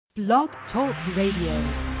Blog Talk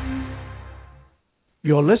Radio.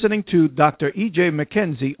 You're listening to Dr. E.J.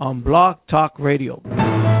 McKenzie on Blog Talk Radio.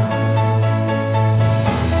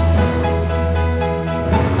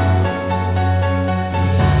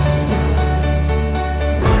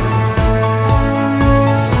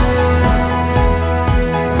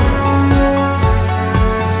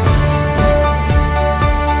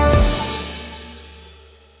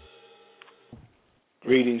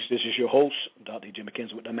 Greetings, this is your host, Dr. E.J.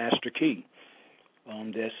 McKenzie with the Master Key.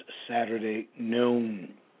 On this Saturday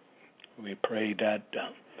noon, we pray that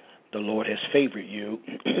the Lord has favored you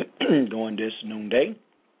during this noonday,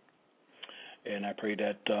 and I pray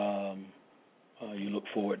that you look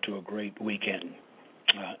forward to a great weekend.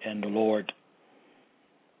 And the Lord,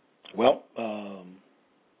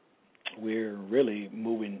 we're really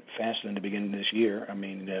moving faster than the beginning of this year. I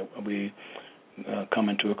mean, we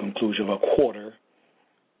coming to a conclusion of a quarter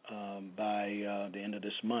by the end of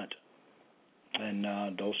this month. And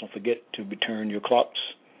those don't forget to return your clocks.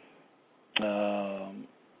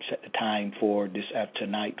 Set the time for this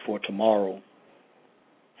tonight for tomorrow.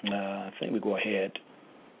 I think we go ahead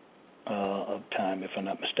of time, if I'm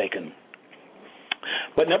not mistaken.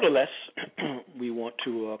 But nevertheless, we want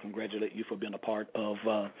to congratulate you for being a part of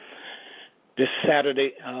this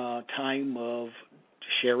Saturday time of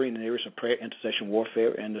sharing in areas of prayer, intercession,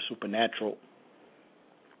 warfare, and the supernatural.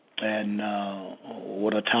 And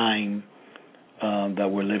what a time that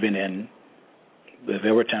we're living in. If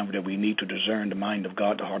ever a time that we need to discern the mind of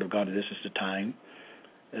God, the heart of God, this is the time.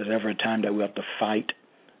 If ever a time that we have to fight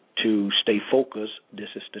to stay focused, this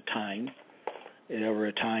is the time. If ever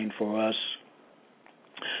a time for us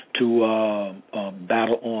to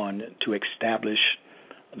battle on, to establish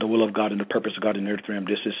the will of God and the purpose of God in the earth realm,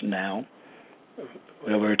 this is now. If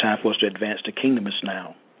ever a time for us to advance the kingdom is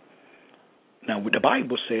now. Now, the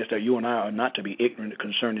Bible says that you and I are not to be ignorant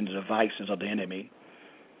concerning the devices of the enemy.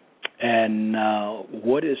 And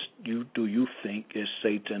what do you think is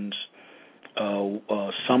Satan's,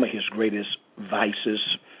 some of his greatest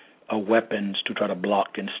vices or weapons to try to block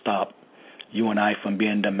and stop you and I from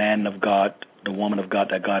being the man of God, the woman of God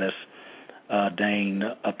that God has ordained,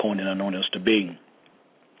 appointed, and anointed us to be?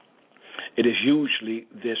 It is usually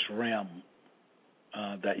this realm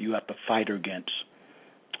that you have to fight against.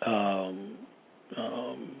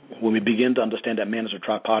 When we begin to understand that man is a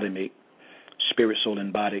trichotomy, spirit, soul,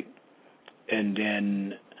 and body, and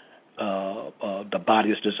then the body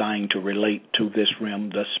is designed to relate to this realm,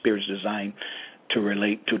 the spirit is designed to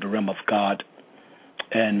relate to the realm of God,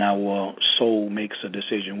 and our soul makes a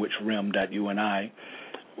decision which realm that you and I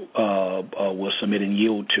will submit and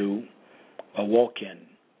yield to or walk in,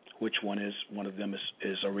 which one of them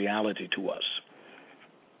is a reality to us.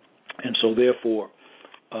 And so therefore,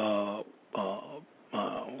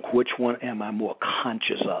 which one am I more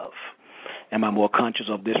conscious of? Am I more conscious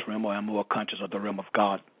of this realm, or am I more conscious of the realm of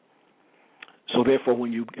God? So therefore,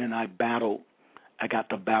 when you and I battle, I got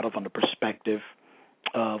to battle from the perspective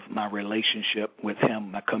of my relationship with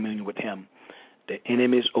Him, my communion with Him. The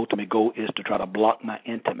enemy's ultimate goal is to try to block my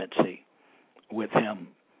intimacy with Him.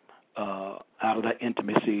 Out of that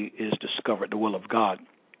intimacy is discovered the will of God.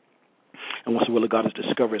 And once the will of God is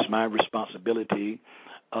discovered, it's my responsibility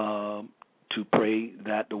to pray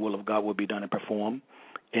that the will of God will be done and performed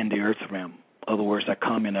in the earth realm. In other words, I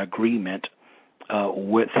come in agreement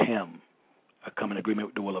with Him. I come in agreement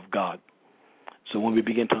with the will of God. So when we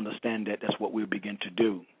begin to understand that, that's what we begin to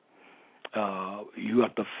do. You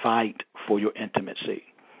have to fight for your intimacy.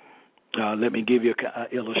 Let me give you an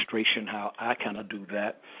illustration how I kind of do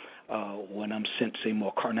that. When I'm sensing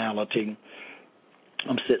more carnality,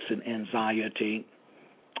 I'm sensing anxiety,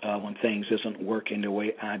 when things isn't working the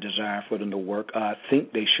way I desire for them to work. I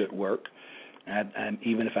think they should work,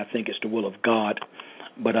 even if I think it's the will of God,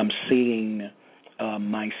 but I'm seeing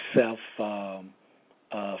myself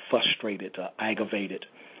frustrated, aggravated.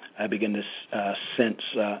 I begin to sense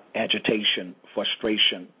agitation,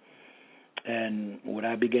 frustration. And what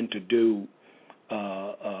I begin to do,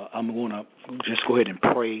 I'm going to just go ahead and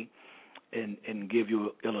pray and give you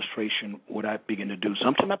an illustration what I begin to do.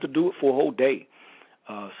 Sometimes I have to do it for a whole day.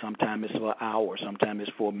 Sometimes it's for an hour. Sometimes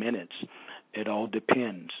it's for minutes. It all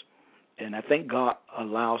depends. And I think God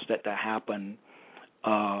allows that to happen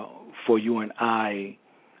for you and I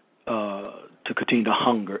to continue to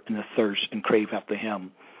hunger and to thirst and crave after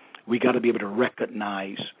Him. We got to be able to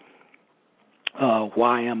recognize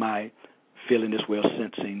why am I feeling this way or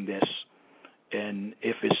sensing this. And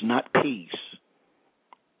if it's not peace,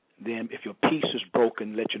 then if your peace is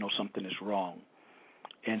broken, let you know something is wrong.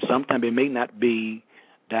 And sometimes it may not be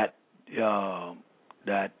that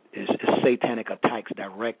that is satanic attacks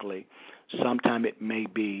directly. Sometimes it may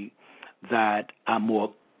be that I'm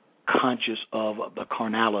more conscious of the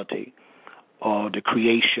carnality or the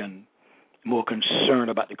creation, more concerned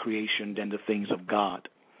about the creation than the things of God.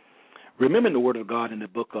 Remember the word of God in the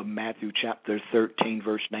book of Matthew chapter 13,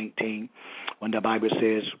 verse 19, when the Bible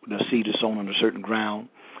says the seed is sown on a certain ground,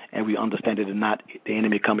 and we understand it and not the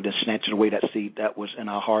enemy coming and snatching away that seed that was in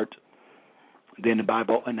our heart. Then the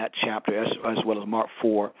Bible in that chapter, as well as Mark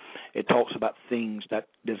 4, it talks about things that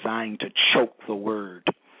designed to choke the word,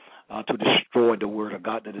 to destroy the word of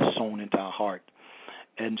God that is sown into our heart.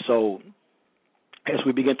 And so as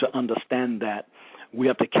we begin to understand that, we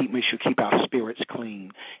have to make sure keep our spirits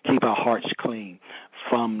clean, keep our hearts clean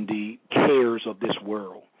from the cares of this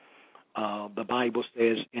world. The Bible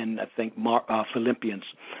says in, I think, Philippians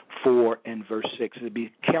 4 and verse 6, to be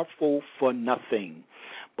careful for nothing,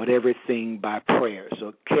 but everything by prayer.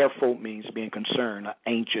 So careful means being concerned,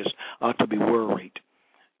 anxious, to be worried.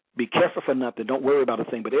 Be careful for nothing. Don't worry about a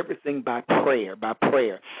thing, but everything by prayer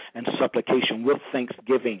and supplication with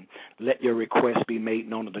thanksgiving. Let your requests be made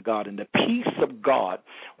known unto God. And the peace of God,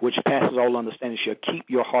 which passes all understanding, shall keep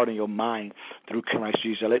your heart and your mind through Christ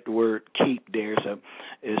Jesus. Let the word keep there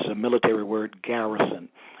is a military word, garrison.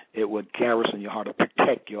 It would garrison your heart or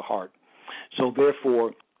protect your heart. So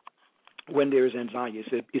therefore, when there is anxiety,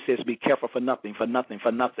 it says be careful for nothing.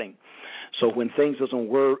 So when things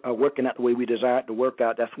are working out the way we desire it to work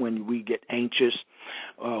out, that's when we get anxious,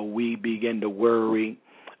 we begin to worry,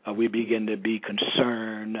 we begin to be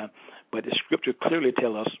concerned. But the scripture clearly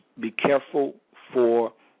tells us, be careful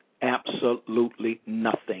for absolutely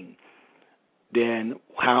nothing. Then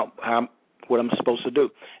what I'm supposed to do?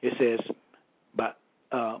 It says,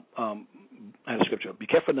 the scripture, be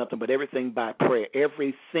careful for nothing, but everything by prayer.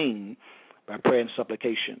 Everything by prayer and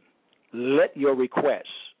supplication. Let your requests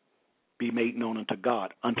be made known unto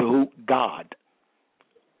God. Unto who? God.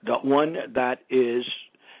 The one that is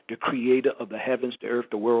the creator of the heavens, the earth,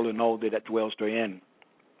 the world, and all that dwells therein.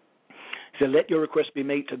 He said, let your requests be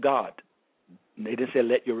made to God. They didn't say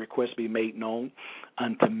let your requests be made known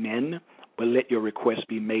unto men, but let your requests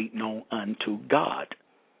be made known unto God.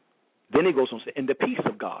 Then he goes on to say, in the peace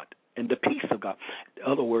of God. In the peace of God. In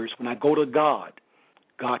other words, when I go to God,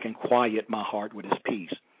 God can quiet my heart with his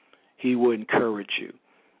peace. He will encourage you.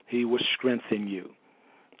 He will strengthen you.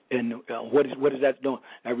 And what is that doing?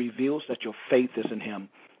 That reveals that your faith is in him.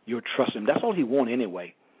 Your trust in him. That's all he wants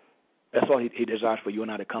anyway. That's all he desires for you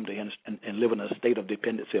and I, to come to him and live in a state of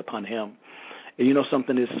dependency upon him. And you know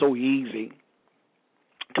something, is so easy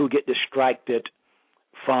to get distracted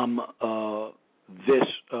from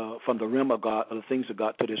from the realm of God, or the things of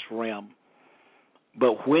God, to this realm.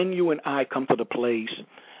 But when you and I come to the place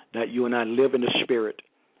that you and I live in the Spirit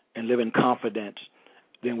and live in confidence,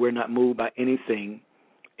 then we're not moved by anything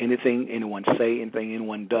anyone say, anything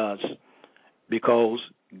anyone does, because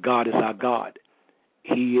God is our God.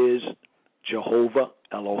 He is Jehovah,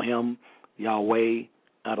 Elohim, Yahweh,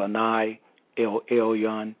 Adonai, El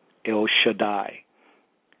Elyon, El Shaddai.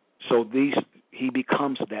 So he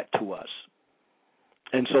becomes that to us.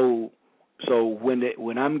 And so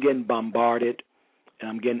when I'm getting bombarded and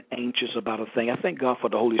I'm getting anxious about a thing, I thank God for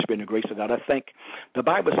the Holy Spirit and the grace of God. I think the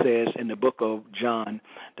Bible says in the book of John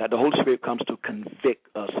that the Holy Spirit comes to convict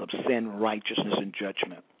us of sin, righteousness, and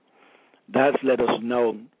judgment. That's let us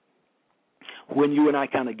know when you and I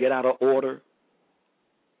kind of get out of order,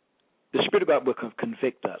 the Spirit of God will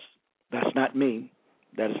convict us. That's not me.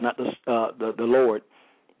 That is not the Lord.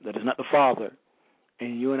 That is not the Father.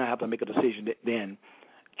 And you and I have to make a decision then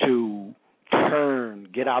to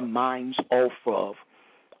get our minds off of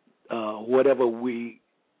whatever we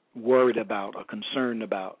worried about or concerned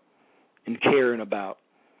about and caring about,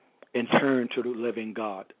 and turn to the living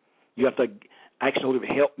God. You have to ask the Holy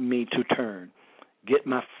Spirit, help me to turn, get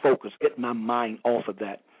my focus, get my mind off of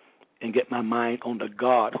that, and get my mind on the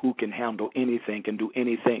God who can handle anything, can do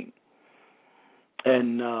anything.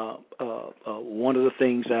 And one of the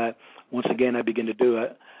things that, once again, I begin to do,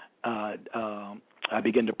 I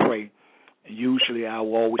begin to pray. Usually I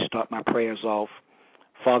will always start my prayers off,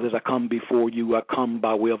 Father, as I come before you, I come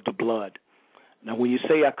by way of the blood. Now, when you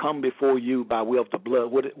say I come before you by way of the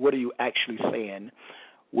blood, what are you actually saying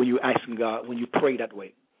when you asking God, when you pray that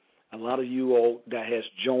way? A lot of you all that has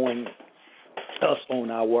joined us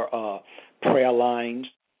on our prayer lines,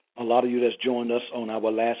 a lot of you that's joined us on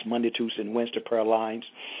our last Monday, Tuesday, and Wednesday prayer lines,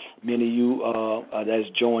 many of you that's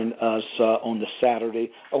joined us on the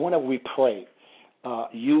Saturday, or whenever we pray,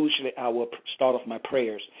 usually I will start off my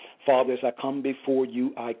prayers. Father, as I come before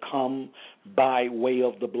you, I come by way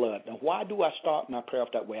of the blood. Now, why do I start my prayer off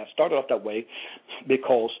that way? I start off that way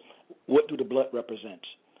because what do the blood represent?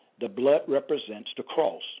 The blood represents the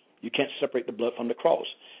cross. You can't separate the blood from the cross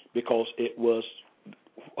because it was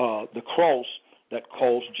the cross that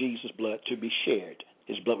caused Jesus' blood to be shed.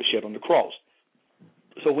 His blood was shed on the cross.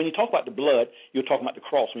 So when you talk about the blood, you're talking about the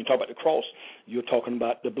cross. When you talk about the cross, you're talking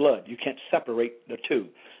about the blood. You can't separate the two.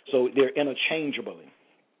 So they're interchangeable.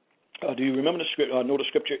 Do you remember the script? Know the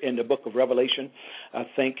scripture in the book of Revelation? I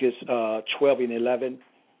think it's 12 and 11,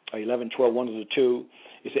 or 11, 12, 1 of the two.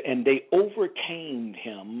 It said, and they overcame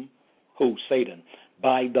him, who? Satan,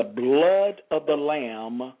 by the blood of the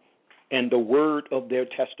Lamb and the word of their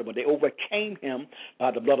testimony. They overcame him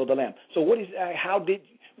by the blood of the Lamb. So what is?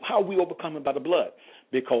 How we overcome him by the blood?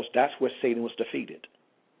 Because that's where Satan was defeated.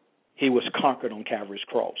 He was conquered on Calvary's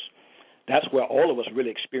cross. That's where all of us really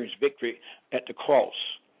experience victory, at the cross.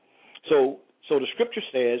 So the scripture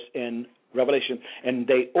says in Revelation, and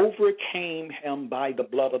they overcame him by the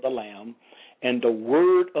blood of the Lamb and the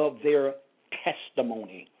word of their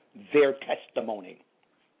testimony. Their testimony.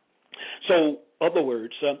 So, other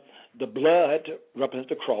words, the blood represents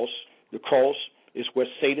the cross. The cross is where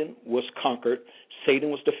Satan was conquered. Satan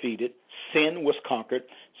was defeated. Sin was conquered.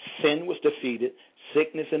 Sin was defeated.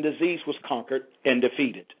 Sickness and disease was conquered and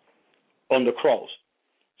defeated on the cross.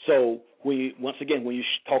 So, once again, when you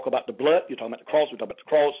talk about the blood, you're talking about the cross. We talk about the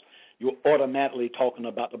cross, you're automatically talking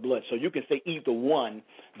about the blood. So you can say either one,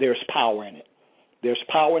 there's power in it. There's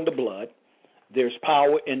power in the blood. There's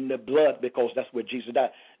power in the blood because that's where Jesus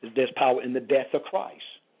died. There's power in the death of Christ.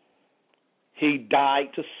 He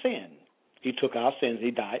died to sin. He took our sins.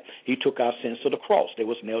 He died. He took our sins to the cross. They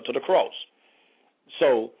was nailed to the cross.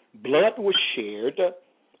 So blood was shared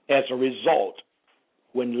as a result.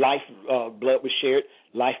 When blood was shared,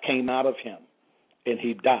 life came out of him, and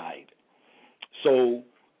he died. So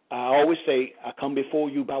I always say, I come before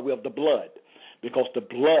you by way of the blood, because the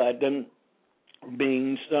blood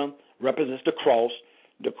means represents the cross.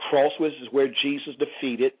 The cross was where Jesus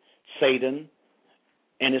defeated Satan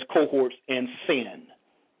and his cohorts and sin.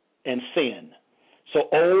 So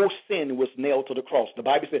all sin was nailed to the cross. The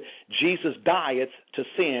Bible said Jesus died to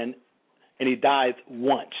sin, and he died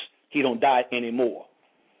once. He don't die anymore.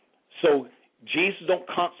 So Jesus don't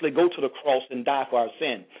constantly go to the cross and die for our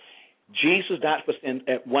sin. Jesus died for sin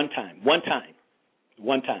at one time.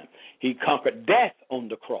 He conquered death on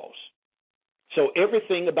the cross. So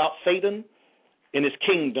everything about Satan and his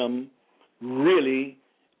kingdom really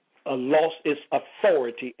lost its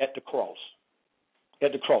authority at the cross.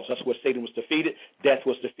 At the cross. That's where Satan was defeated. Death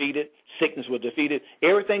was defeated. Sickness was defeated.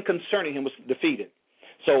 Everything concerning him was defeated.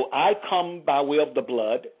 So I come by way of the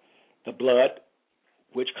blood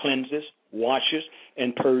which cleanses, washes,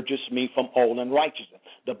 and purges me from all unrighteousness.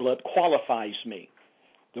 The blood qualifies me.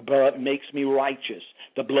 The blood makes me righteous.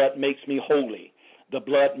 The blood makes me holy. The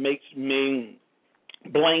blood makes me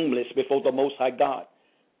blameless before the Most High God.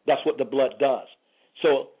 That's what the blood does.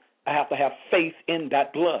 So I have to have faith in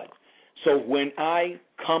that blood. So when I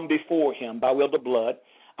come before him by way of the blood,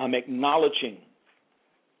 I'm acknowledging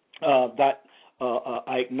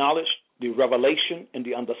I acknowledge the revelation and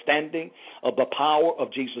the understanding of the power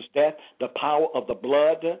of Jesus' death, the power of the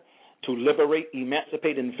blood to liberate,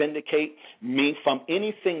 emancipate, and vindicate me from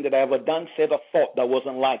anything that I ever done, said, or thought that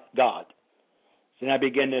wasn't like God. So then I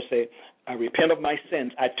begin to say, I repent of my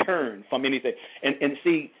sins. I turn from anything. And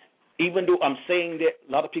see, even though I'm saying that,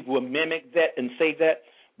 a lot of people will mimic that and say that,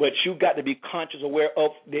 but you got to be conscious, aware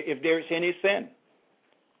of if there is any sin.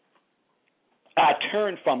 I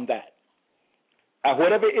turn from that.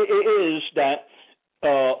 Whatever it is that,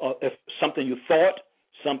 if something you thought,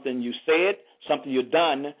 something you said, something you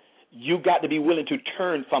done, you got to be willing to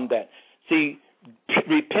turn from that. See,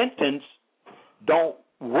 repentance don't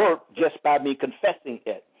work just by me confessing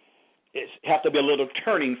it. It has to be a little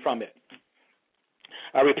turning from it.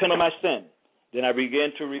 I repent of my sin. Then I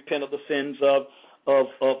begin to repent of the sins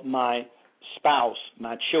of my spouse,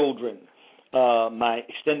 my children, my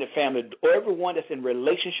extended family, or everyone that's in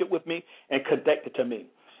relationship with me and connected to me.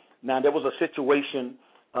 Now, there was a situation,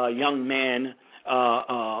 a young man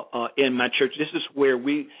in my church. This is where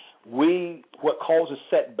what causes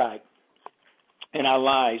setback in our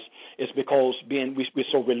lives is because we're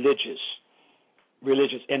so religious.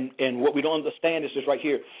 And what we don't understand is this right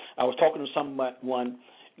here. I was talking to someone,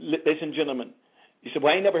 ladies and gentlemen, he said,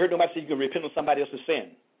 well, I ain't never heard nobody say you can repent of somebody else's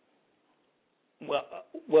sin.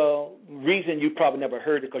 Well, reason you probably never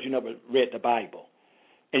heard it because you never read the Bible,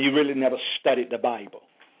 and you really never studied the Bible,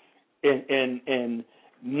 and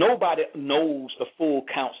nobody knows the full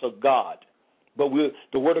counsel of God, but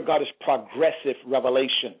the Word of God is progressive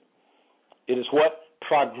revelation. It is what?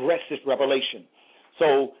 Progressive revelation.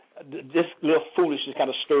 So this little foolishness kind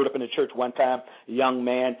of stirred up in the church one time. A young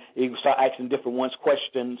man, he started asking different ones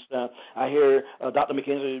questions. I hear Dr.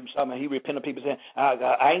 McKenzie, he repented people saying,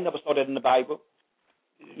 I ain't never saw that in the Bible.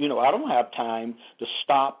 You know, I don't have time to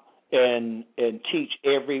stop and teach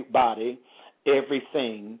everybody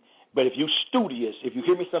everything. But if you're studious, if you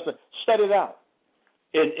hear me something, study it out.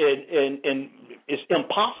 And it's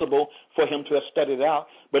impossible for him to have studied it out,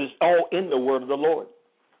 but it's all in the word of the Lord.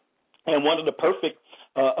 And one of the perfect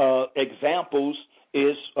examples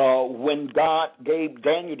is when God gave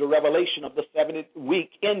Daniel the revelation of the 70th week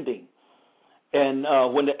ending. And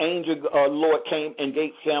when the angel Lord came and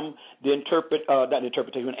gave him the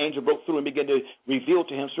interpretation, when the angel broke through and began to reveal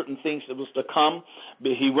to him certain things that was to come,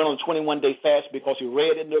 he went on a 21-day fast because he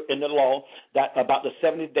read in the law that about the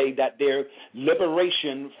 70th day that their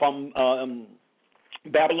liberation from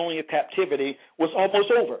Babylonian captivity was almost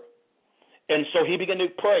over. And so he began to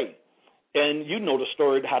pray. And you know the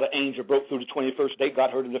story, how the angel broke through the 21st day.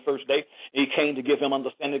 God heard him the first day. And he came to give him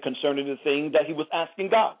understanding concerning the thing that he was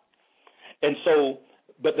asking God. And so,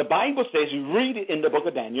 but the Bible says, you read it in the book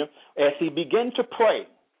of Daniel, as he began to pray,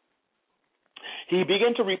 he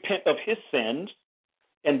began to repent of his sins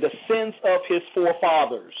and the sins of his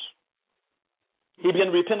forefathers. He began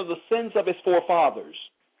to repent of the sins of his forefathers.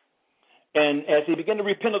 And as he began to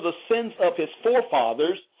repent of the sins of his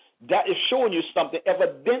forefathers, that is showing you something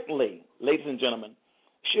evidently, ladies and gentlemen.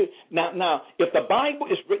 Now, if the Bible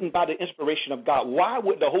is written by the inspiration of God, why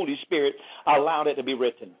would the Holy Spirit allow that to be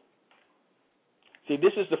written? See,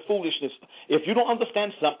 this is the foolishness. If you don't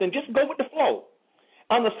understand something, just go with the flow.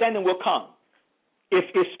 Understanding will come.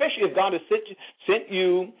 Especially if God has sent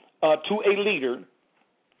you to a leader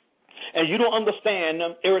and you don't understand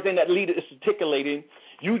everything that leader is articulating,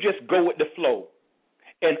 you just go with the flow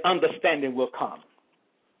and understanding will come.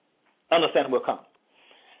 Understanding will come.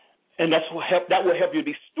 And that will help you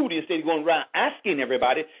be studious. Instead of going around asking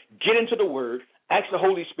everybody, get into the Word, ask the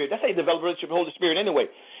Holy Spirit. That's how you develop a relationship with the Holy Spirit anyway.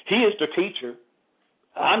 He is the teacher.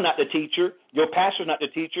 I'm not the teacher. Your pastor is not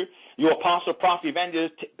the teacher. Your apostle, prophet,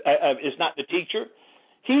 evangelist is not the teacher.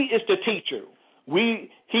 He is the teacher.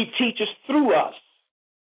 He teaches through us.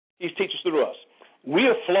 He teaches through us. We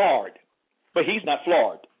are flawed, but he's not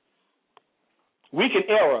flawed. We can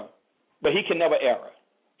err, but he can never err.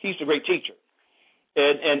 He's the great teacher.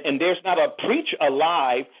 And there's not a preacher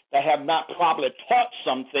alive that have not probably taught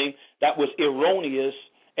something that was erroneous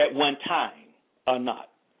at one time or not.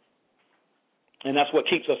 And that's what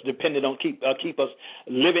keeps us dependent on, keep us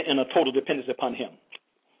living in a total dependence upon him.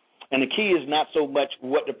 And the key is not so much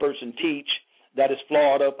what the person teach that is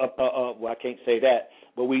flawed. Well, I can't say that,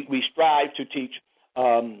 but we strive to teach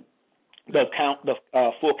the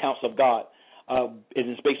full counsel of God. It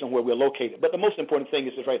is based on where we're located. But the most important thing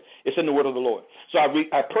is this, right? It's in the word of the Lord. So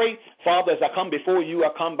I pray, Father, as I come before you, I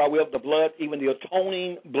come by way of the blood, even the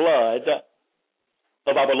atoning blood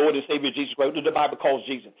of our Lord and Savior Jesus Christ. What does the Bible calls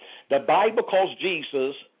Jesus? The Bible calls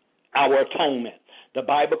Jesus our atonement. The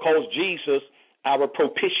Bible calls Jesus our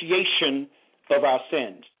propitiation of our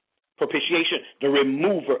sins. Propitiation, the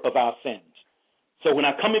remover of our sins. So when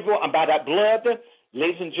I come before, by that blood,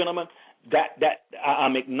 ladies and gentlemen, that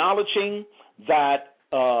I'm acknowledging that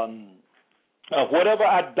whatever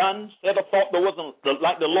I've done, said or thought that wasn't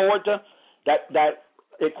like the Lord, that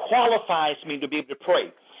it qualifies me to be able to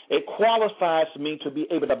pray. It qualifies me to be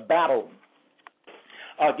able to battle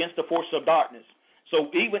against the force of darkness. So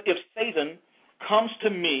even if Satan comes to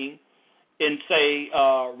me and say,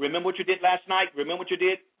 remember what you did last night, remember what you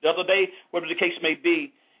did the other day, whatever the case may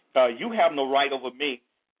be, you have no right over me.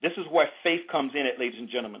 This is where faith comes in, ladies and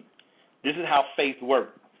gentlemen. This is how faith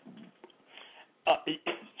works.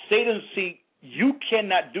 Satan, see, you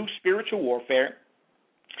cannot do spiritual warfare.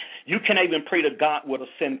 You cannot even pray to God with a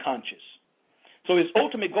sin conscience. So his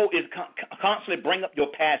ultimate goal is constantly bring up your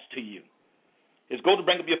past to you. His goal to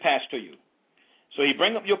bring up your past to you. So he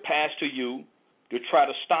bring up your past to you to try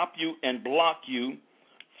to stop you and block you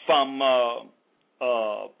from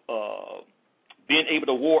being able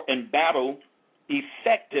to war and battle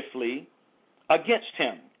effectively against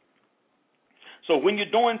him. So when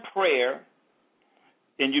you're doing prayer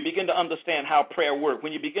and you begin to understand how prayer works,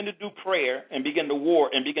 when you begin to do prayer and begin to war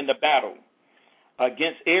and begin to battle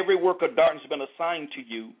against every work of darkness that's been assigned to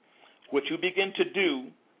you, what you begin to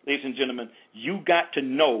do, ladies and gentlemen, you got to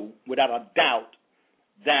know without a doubt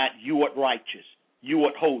that you are righteous, you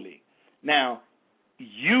are holy. Now,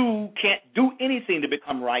 you can't do anything to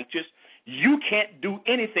become righteous. You can't do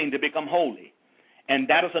anything to become holy. And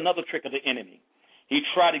that is another trick of the enemy. He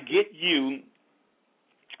tried to get you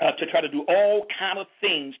to try to do all kind of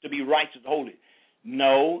things to be righteous and holy.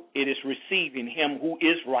 No, it is receiving him who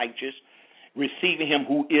is righteous receiving him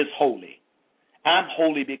who is holy. I'm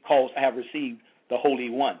holy because I have received the Holy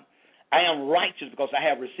One. I am righteous because I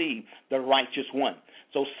have received the righteous one.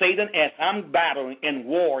 So Satan, as I'm battling and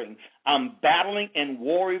warring, I'm battling and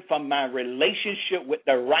warring for my relationship with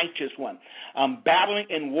the righteous one. I'm battling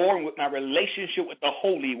and warring with my relationship with the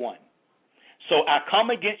Holy One. So I come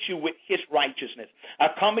against you with his righteousness. I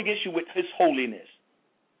come against you with his holiness.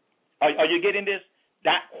 Are you getting this?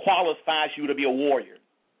 That qualifies you to be a warrior.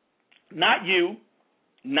 Not you,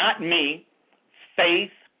 not me.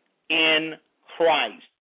 Faith in Christ.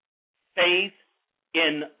 Faith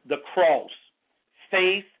in the cross.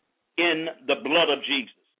 Faith in the blood of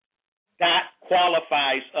Jesus. That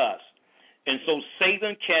qualifies us. And so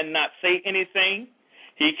Satan cannot say anything.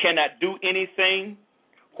 He cannot do anything.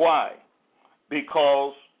 Why?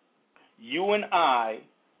 Because you and I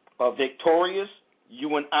are victorious.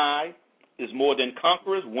 You and I is more than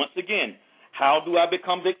conquerors. Once again, how do I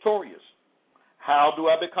become victorious? How do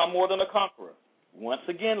I become more than a conqueror? Once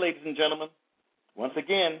again, ladies and gentlemen, once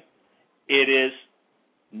again, it is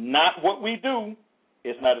not what we do.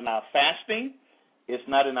 It's not in our fasting. It's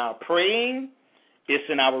not in our praying. It's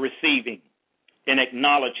in our receiving and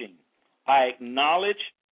acknowledging. I acknowledge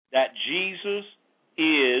that Jesus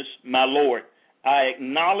is my Lord. I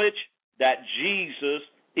acknowledge that Jesus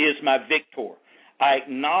is my victor. I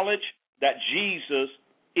acknowledge that Jesus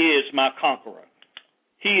is my conqueror.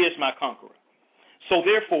 He is my conqueror. So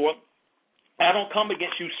therefore, I don't come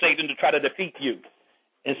against you, Satan, to try to defeat you.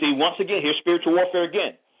 And see, once again, here's spiritual warfare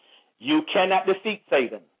again. You cannot defeat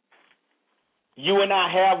Satan. You and I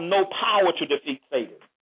have no power to defeat Satan.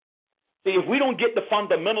 See, if we don't get the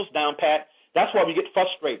fundamentals down, Pat, that's why we get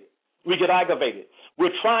frustrated. We get aggravated.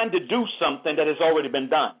 We're trying to do something that has already been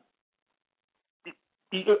done.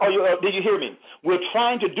 Did you hear me? We're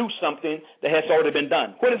trying to do something that has already been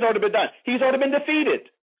done. What has already been done? He's already been defeated.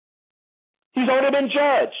 He's already been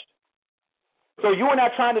judged. So you and I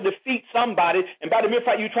trying to defeat somebody, and by the mere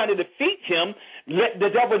fact you're trying to defeat him, let the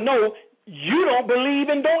devil know you don't believe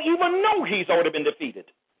and don't even know he's already been defeated.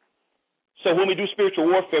 So when we do spiritual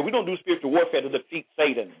warfare, we don't do spiritual warfare to defeat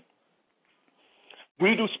Satan.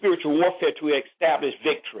 We do spiritual warfare to establish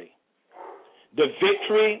victory. The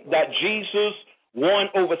victory that Jesus won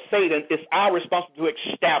over Satan is our responsibility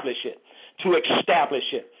to establish it, to establish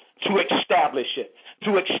it, to establish it,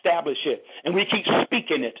 to establish it. And we keep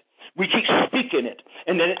speaking it. We keep speaking it.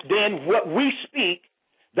 And then what we speak,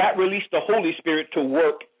 that released the Holy Spirit to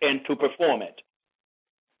work and to perform it.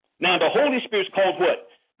 Now, the Holy Spirit is called what?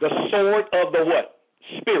 The sword of the what?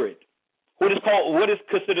 Spirit. What is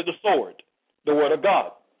considered the sword? The Word of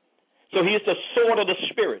God. So he is the sword of the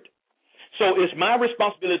Spirit. So it's my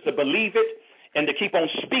responsibility to believe it and to keep on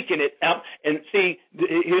speaking it out. And see,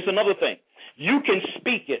 here's another thing. You can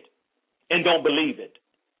speak it and don't believe it.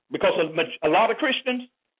 Because a lot of Christians,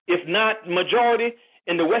 if not majority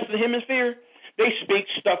in the Western Hemisphere, they speak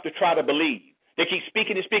stuff to try to believe. They keep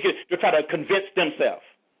speaking and speaking to try to convince themselves.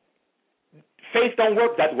 Faith don't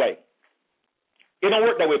work that way. It don't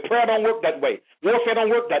work that way. Prayer don't work that way. Warfare don't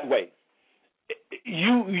work that way.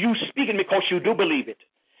 You speaking because you do believe it.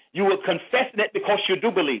 You are confessing it because you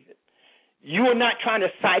do believe it. You are not trying to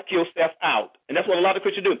psych yourself out. And that's what a lot of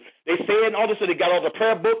Christians do. They say it and all this, so they got all the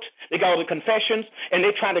prayer books, they got all the confessions, and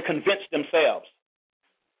they're trying to convince themselves.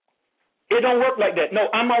 It don't work like that. No,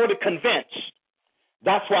 I'm already convinced.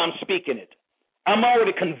 That's why I'm speaking it. I'm already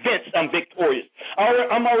convinced I'm victorious.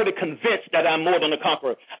 I'm already convinced that I'm more than a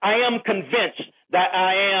conqueror. I am convinced that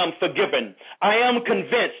I am forgiven. I am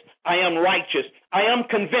convinced I am righteous. I am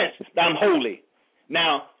convinced that I'm holy.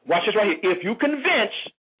 Now, watch this right here. If you convince,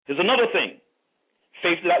 there's another thing.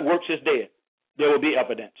 Faith that works is dead. There will be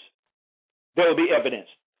evidence. There will be evidence.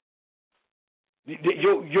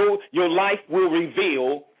 Your life will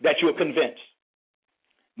reveal that you're convinced.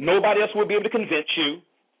 Nobody else will be able to convince you.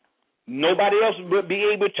 Nobody else will be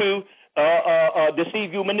able to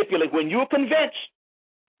deceive you, manipulate. When you're convinced,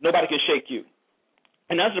 nobody can shake you.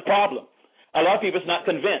 And that's the problem. A lot of people is not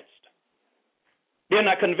convinced. They're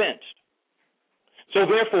not convinced. So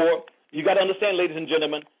therefore, you got to understand, ladies and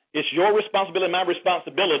gentlemen, it's your responsibility, my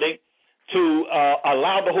responsibility to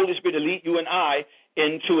allow the Holy Spirit to lead you and I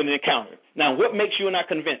into an encounter. Now, what makes you and I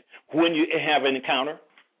convinced when you have an encounter?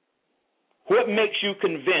 What makes you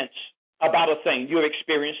convinced about a thing? You've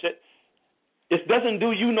experienced it. It doesn't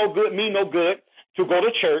do you no good, me no good, to go to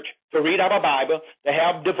church, to read out a Bible, to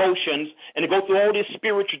have devotions, and to go through all this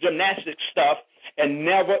spiritual gymnastics stuff and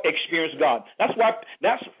never experience God. That's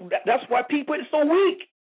why people are so weak.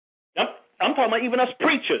 I'm talking about even us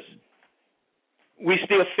preachers. We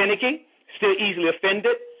still finicky, still easily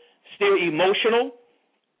offended, still emotional,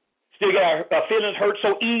 still get our feelings hurt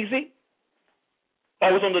so easy.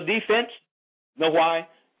 Always on the defense? Know why?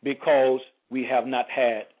 Because we have not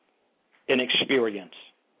had an experience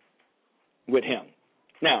with him.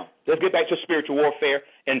 Now, let's get back to spiritual warfare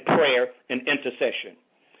and prayer and intercession.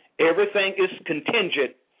 Everything is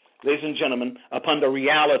contingent, ladies and gentlemen, upon the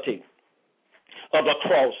reality of the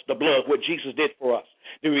cross, the blood, what Jesus did for us,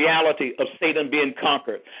 the reality of Satan being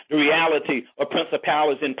conquered, the reality of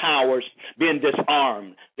principalities and powers being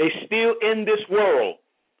disarmed. They still in this world.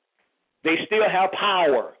 They still have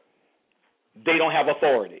power. They don't have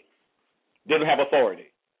authority. They don't have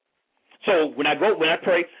authority. So when I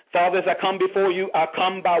pray, Father, as I come before you, I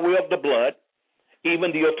come by way of the blood,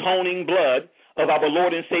 even the atoning blood of our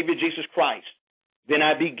Lord and Savior Jesus Christ. Then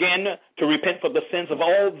I begin to repent for the sins of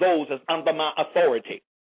all those that's under my authority.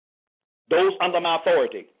 Those under my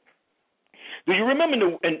authority. Do you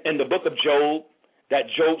remember in the book of Job that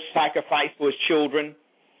Job sacrificed for his children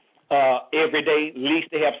every day,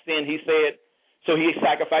 lest they have sinned, he said? So he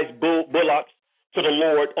sacrificed bullocks to the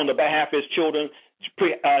Lord on the behalf of his children,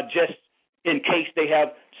 just in case they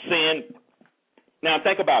have sinned. Now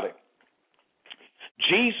think about it.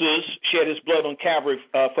 Jesus shed his blood on Calvary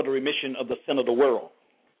for the remission of the sin of the world.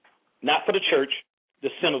 Not for the church, the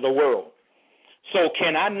sin of the world. So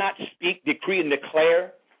can I not speak, decree, and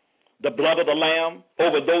declare the blood of the Lamb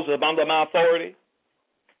over those that are under my authority?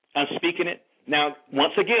 I'm speaking it. Now,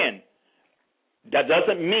 once again, that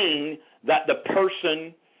doesn't mean that the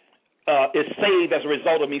person is saved as a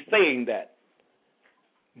result of me saying that.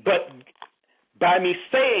 But by me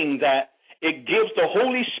saying that, it gives the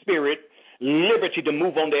Holy Spirit liberty to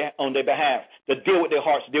move on their behalf, to deal with their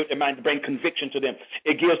hearts, to deal with their minds, to bring conviction to them.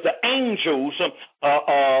 It gives the angels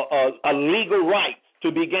a legal right to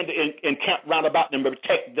begin to encamp round about them,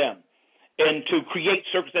 protect them, and to create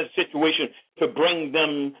circumstances, situations to bring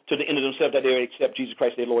them to the end of themselves that they accept Jesus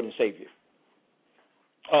Christ, their Lord and Savior.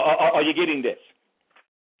 Are you getting this?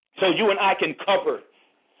 So you and I can cover.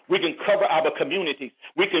 We can cover our communities.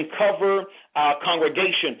 We can cover our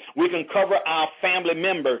congregation. We can cover our family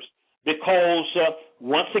members because,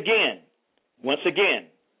 once again,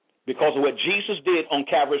 because of what Jesus did on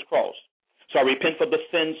Calvary's cross. So I repent for the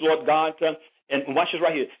sins, Lord God. And watch this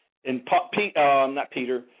right here. And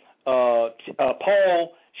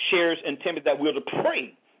Paul shares in Timothy that we're to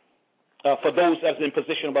pray for those that's in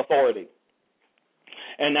position of authority.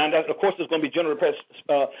 And now, of course, there's going to be general prayers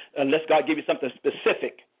unless God give you something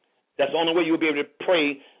specific. That's the only way you'll be able to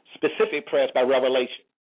pray specific prayers by revelation.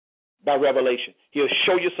 By revelation. He'll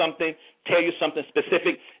show you something, tell you something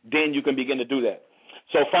specific, then you can begin to do that.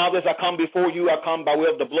 So, Father, as I come before you, I come by way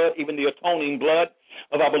of the blood, even the atoning blood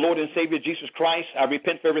of our Lord and Savior Jesus Christ. I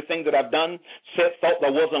repent for everything that I've done, said, thought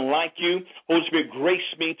that wasn't like you. Holy Spirit,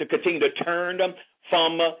 grace me to continue to turn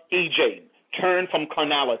from EJ. Turn from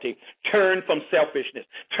carnality, turn from selfishness,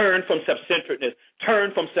 turn from self-centeredness,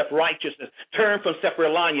 turn from self-righteousness, turn from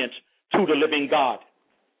self-reliance to the living God.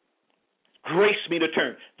 Grace me to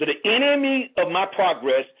turn. To the enemy of my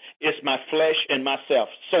progress is my flesh and myself,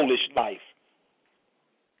 soulish life.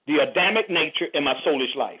 The Adamic nature in my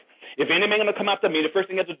soulish life. If any man going to come after me, the first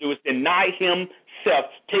thing he has to do is deny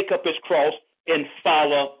himself, take up his cross, and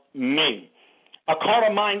follow me. A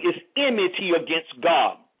carnal mind is enmity against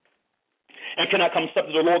God. And cannot come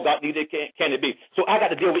subject to the Lord God, neither can it be. So I got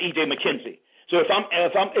to deal with E.J. McKenzie. So if I'm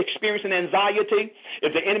experiencing anxiety,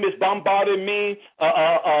 if the enemy is bombarding me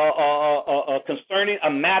concerning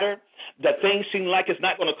a matter that things seem like it's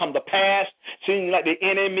not going to come to pass, seem like the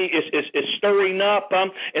enemy is stirring up,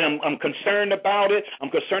 and I'm concerned about it.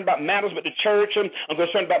 I'm concerned about matters with the church. I'm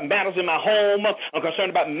concerned about matters in my home. I'm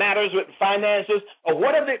concerned about matters with finances, or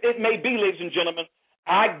whatever it may be, ladies and gentlemen.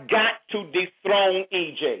 I got to dethrone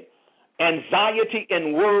E.J. Anxiety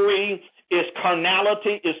and worry is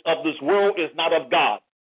carnality, is of this world, is not of God.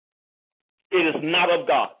 It is not of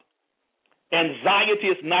God. Anxiety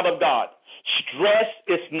is not of God. Stress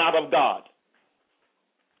is not of God.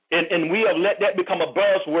 And we have let that become a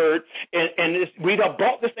buzzword, and we have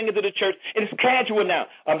brought this thing into the church, and it's casual now.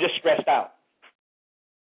 I'm just stressed out.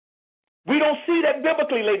 We don't see that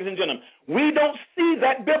biblically, ladies and gentlemen. We don't see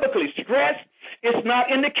that biblically. Stress is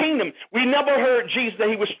not in the kingdom. We never heard Jesus that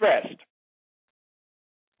he was stressed.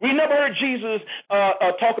 We never heard Jesus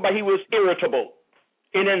talk about he was irritable,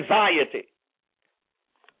 in anxiety,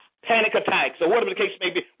 panic attacks, or whatever the case may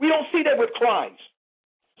be. We don't see that with Christ.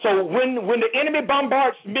 So when the enemy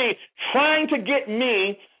bombards me, trying to get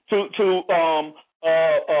me to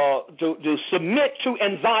submit to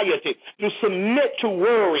anxiety, to submit to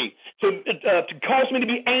worry, to cause me to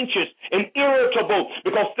be anxious and irritable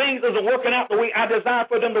because things isn't working out the way I desire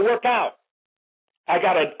for them to work out, I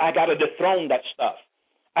gotta dethrone that stuff.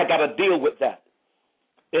 I got to deal with that.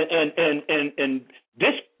 And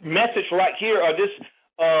This message right here, or this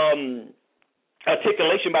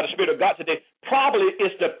articulation by the Spirit of God today, probably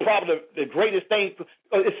the greatest thing.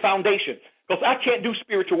 It's foundation, because I can't do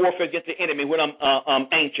spiritual warfare against the enemy when I'm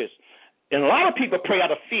anxious. And a lot of people pray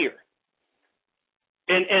out of fear,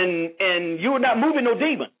 and you are not moving no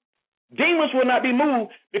demon. Demons will not be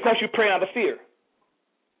moved because you pray out of fear.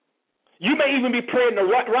 You may even be praying the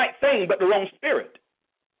right thing, but the wrong spirit.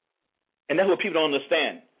 And that's what people don't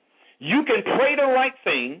understand. You can pray the right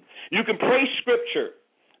thing, you can pray scripture,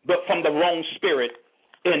 but from the wrong spirit,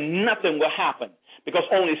 and nothing will happen, because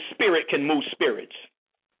only spirit can move spirits.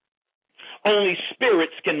 Only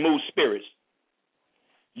spirits can move spirits.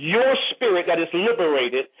 Your spirit that is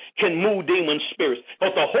liberated can move demon spirits,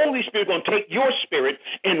 because the Holy Spirit is going to take your spirit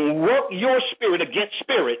and work your spirit against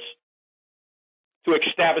spirits to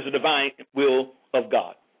establish the divine will of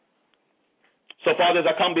God. So, Father, as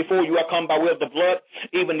I come before you, I come by way of the blood,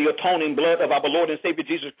 even the atoning blood of our Lord and Savior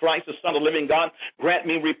Jesus Christ, the Son of the living God. Grant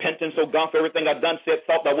me repentance, oh God, for everything I've done, said,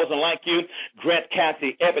 thought that wasn't like you. Grant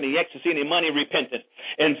Kathy, Ebony, Ecstasy, and Money repentance.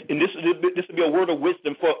 And this will be a word of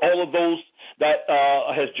wisdom for all of those that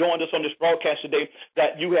has joined us on this broadcast today,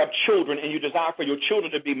 that you have children and you desire for your children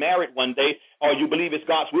to be married one day, or you believe it's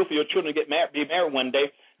God's will for your children to be married one day.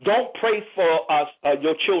 Don't pray for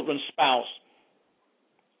your children's spouse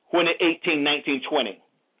when they're 18, 19, 20.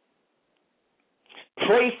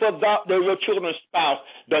 Pray for your children's spouse.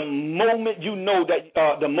 The moment you know that,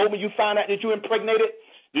 the moment you find out that you're impregnated,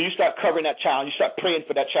 you start covering that child. You start praying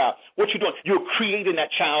for that child. What you're doing, you're creating that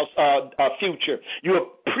child's future. You're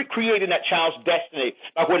creating that child's destiny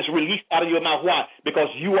by what is released out of your mouth. Why? Because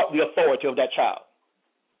you are the authority of that child.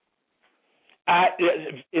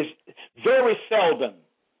 It's very seldom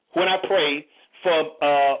when I pray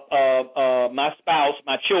for my spouse,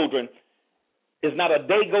 my children, is not a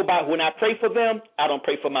day go by when I pray for them, I don't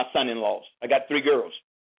pray for my son-in-laws. I got 3 girls.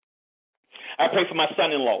 I pray for my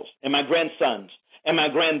son-in-laws and my grandsons and my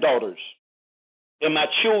granddaughters and my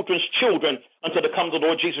children's children until the comes of the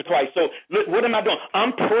Lord Jesus Christ. So what am I doing?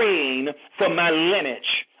 I'm praying for my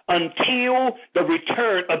lineage until the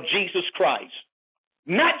return of Jesus Christ.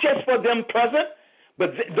 Not just for them present,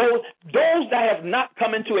 but those that have not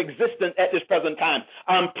come into existence at this present time.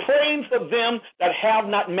 I'm praying for them that have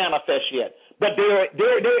not manifest yet. But they're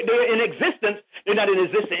in existence. They're not in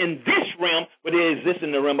existence in this realm, but they exist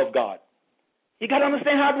in the realm of God. You got to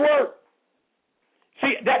understand how it works.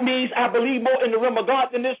 See, that means I believe more in the realm of God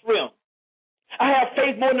than this realm. I have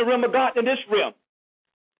faith more in the realm of God than this realm.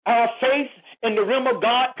 I have faith in the realm of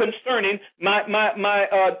God concerning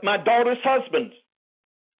my daughter's husbands.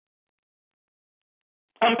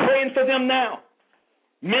 I'm praying for them now.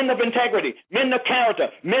 Men of integrity, men of character,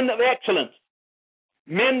 men of excellence,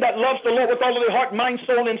 men that love the Lord with all of their heart, mind,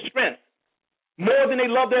 soul, and strength, more than they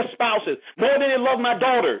love their spouses, more than they love my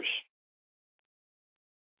daughters.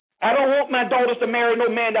 I don't want my daughters to marry no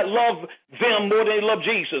man that love them more than they love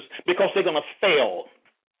Jesus, because they're going to fail.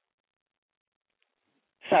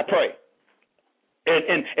 So I pray.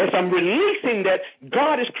 And as I'm releasing that,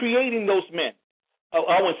 God is creating those men.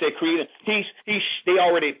 I wouldn't say creating. They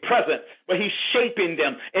already present, but he's shaping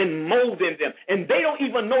them and molding them. And they don't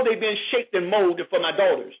even know they've been shaped and molded for my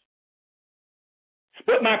daughters.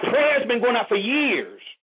 But my prayer has been going out for years.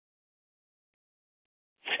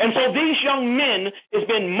 And so these young men has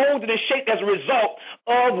been molded and shaped as a result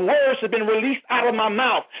of words that have been released out of my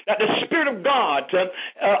mouth, that the Spirit of God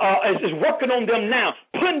is working on them now,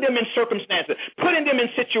 putting them in circumstances, putting them in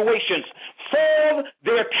situations for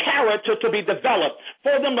their character to be developed,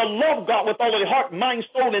 for them to love God with all of their heart, mind,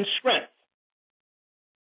 soul, and strength.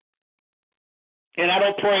 And I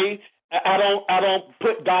don't pray. I don't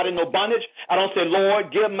put God in no bondage. I don't say,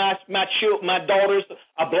 Lord, give my daughters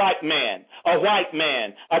a black man, a white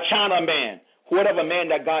man, a China man, whatever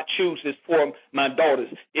man that God chooses for my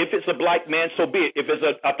daughters. If it's a black man, so be it. If it's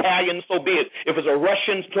an Italian, so be it. If it's a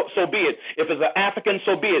Russian, so be it. If it's an African,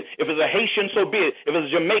 so be it. If it's a Haitian, so be it. If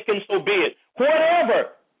it's a Jamaican, so be it.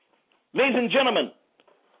 Whatever, ladies and gentlemen,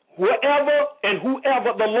 whatever and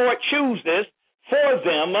whoever the Lord chooses for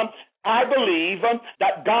them, I believe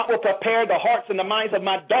that God will prepare the hearts and the minds of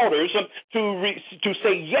my daughters to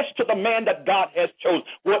say yes to the man that God has chosen,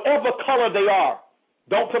 whatever color they are.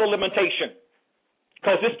 Don't put a limitation,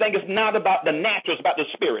 because this thing is not about the natural, it's about the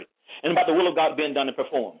spirit and about the will of God being done and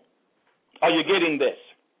performed. Are you getting this?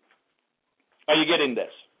 Are you getting this?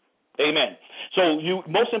 Amen. So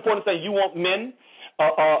most important thing, you want men.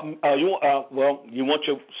 You want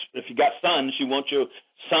if you got sons, you want your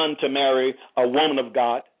son to marry a woman of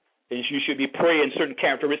God. And you should be praying certain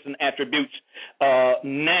characteristics and attributes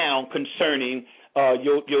now concerning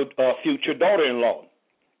your future daughter-in-law.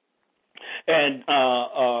 And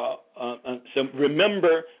so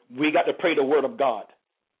remember, we got to pray the word of God,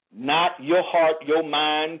 not your heart, your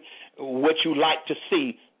mind, what you like to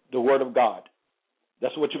see, the word of God.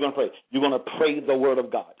 That's what you're going to pray. You're going to pray the word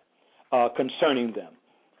of God concerning them.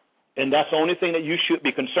 And that's the only thing that you should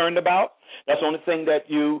be concerned about. That's the only thing that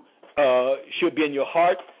you should be in your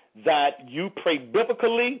heart, that you pray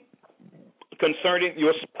biblically concerning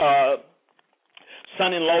your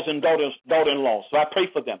son-in-laws and daughter-in-laws. So I pray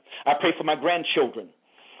for them. I pray for my grandchildren.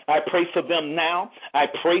 I pray for them now. I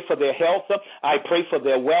pray for their health. I pray for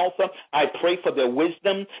their wealth. I pray for their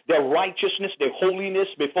wisdom, their righteousness, their holiness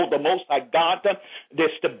before the Most High God, their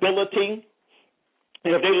stability.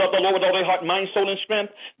 And if they love the Lord with all their heart, mind, soul, and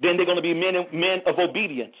strength, then they're going to be men of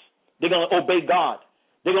obedience. They're going to obey God.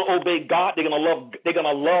 They're going to obey God. They're going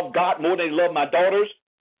to love God more than they love my daughters.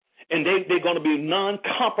 And they're going to be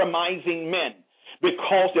non-compromising men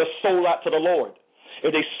because they're sold out to the Lord.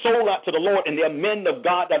 If they sold out to the Lord and they're men of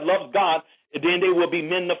God that love God, then they will be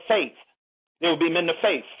men of faith. They will be men of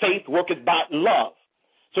faith. Faith worketh by love.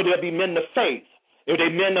 So they'll be men of faith. If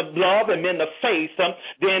they're men of love and men of faith,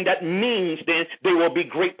 then that means then they will be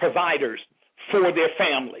great providers for their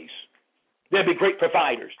families. They'll be great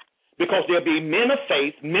providers because they'll be men of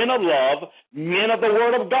faith, men of love, men of the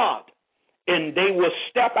word of God. And they will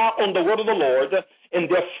step out on the word of the Lord, and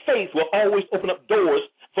their faith will always open up doors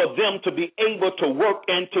for them to be able to work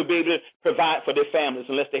and to be able to provide for their families.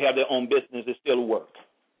 Unless they have their own business, they still work.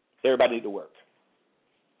 Everybody needs to work.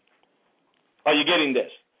 Are you getting this?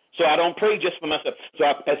 So I don't pray just for myself. So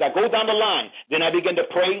as I go down the line, then I begin to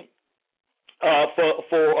pray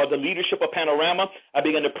for the leadership of Panorama. I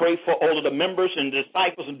begin to pray for all of the members and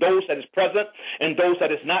disciples and those that is present and those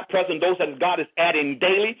that is not present, those that God is adding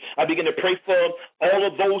daily. I begin to pray for all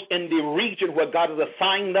of those in the region where God has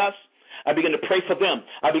assigned us. I begin to pray for them.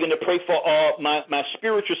 I begin to pray for my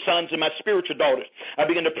spiritual sons and my spiritual daughters. I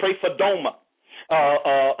begin to pray for Doma.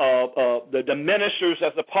 The ministers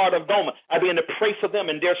as a part of Doma. I begin to pray for them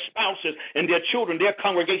and their spouses and their children, their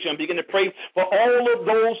congregation. I begin to pray for all of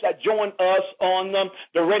those that join us on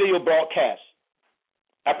the radio broadcast.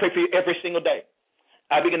 I pray for you every single day.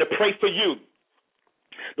 I begin to pray for you.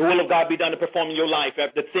 The will of God be done to perform in your life.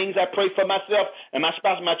 The things I pray for myself and my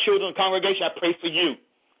spouse and my children and congregation, I pray for you,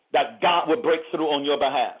 that God will break through on your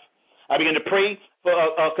behalf. I begin to pray for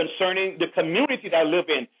concerning the community that I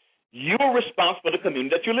live in. You're responsible for the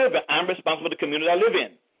community that you live in. I'm responsible for the community I live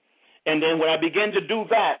in. And then when I begin to do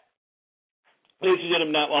that, ladies and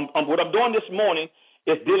gentlemen, now what I'm doing this morning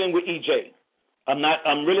is dealing with EJ.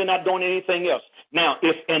 I'm really not doing anything else. Now,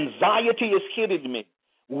 if anxiety is hitting me,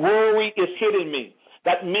 worry is hitting me,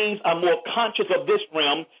 that means I'm more conscious of this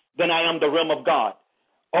realm than I am the realm of God.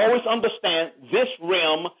 Always understand this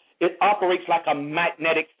realm, it operates like a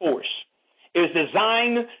magnetic force. It's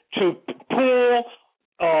designed to pull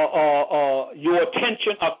your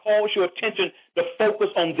attention or cause your attention to focus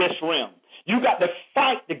on this realm. You got to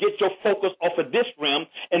fight to get your focus off of this realm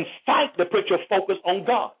and fight to put your focus on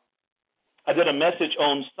God. I did a message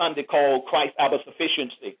on Sunday called Christ Our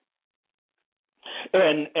Sufficiency.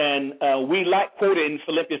 And we like quoted in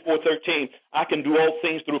Philippians 4:13, I can do all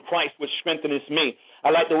things through Christ which strengthens me. I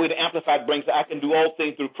like the way the Amplified brings it, I can do all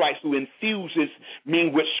things through Christ who infuses me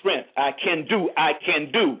with strength. I can do.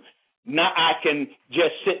 Not I can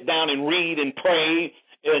just sit down and read and pray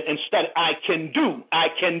and study. I can do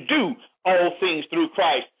all things through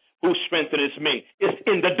Christ who strengthens me. It's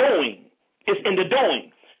in the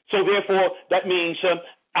doing. So therefore, that means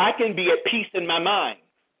I can be at peace in my mind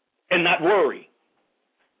and not worry.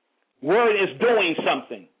 Worry is doing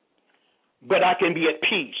something, but I can be at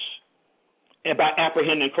peace and by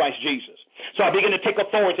apprehending Christ Jesus. So I begin to take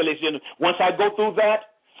authority, ladies and gentlemen. Once I go through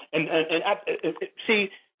that, and see,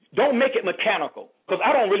 don't make it mechanical, because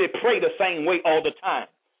I don't really pray the same way all the time.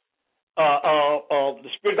 The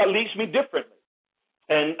Spirit of God leads me differently.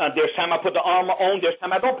 And there's time I put the armor on, there's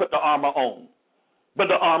time I don't put the armor on. But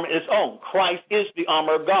the armor is on. Christ is the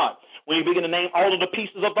armor of God. When you begin to name all of the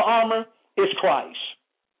pieces of the armor, it's Christ.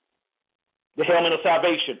 The helmet of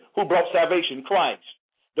salvation. Who brought salvation? Christ.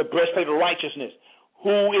 The breastplate of righteousness.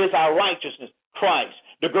 Who is our righteousness? Christ.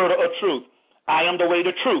 The girdle of truth. I am the way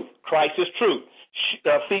to truth. Christ is truth.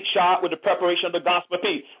 Feet shod with the preparation of the gospel of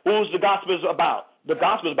peace. Who's the gospel about? The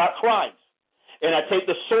gospel is about Christ. And I take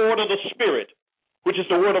the sword of the Spirit, which is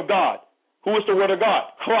the word of God. Who is the word of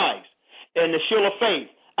God? Christ. And the shield of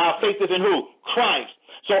faith. Our faith is in who? Christ.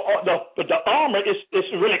 So the armor is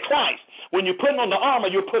really Christ. When you're putting on the armor,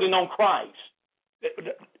 you're putting on Christ,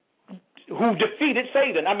 who defeated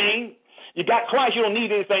Satan. I mean, you got Christ, you don't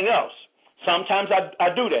need anything else. Sometimes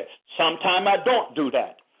I do that. Sometimes I don't do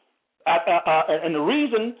that. And the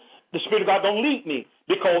reason The Spirit of God don't lead me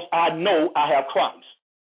because I know I have Christ.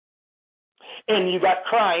 And you got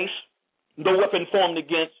Christ, no weapon formed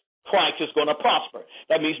against Christ is going to prosper.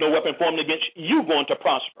 That means no weapon formed against you going to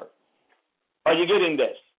prosper. Are you getting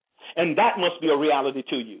this? And that must be a reality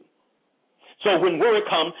to you. So when worry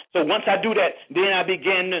comes, so once I do that, then I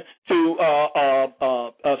begin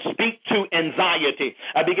to speak to anxiety.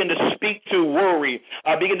 I begin to speak to worry.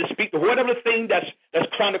 I begin to speak to whatever thing that's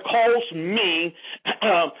trying to cause me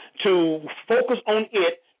to focus on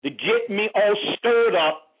it, to get me all stirred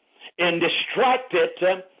up and distracted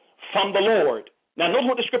from the Lord. Now, notice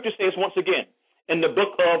what the scripture says once again in the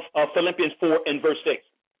book of Philippians 4 and verse 6.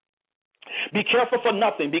 Be careful for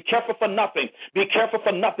nothing, be careful for nothing, be careful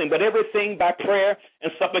for nothing, but everything by prayer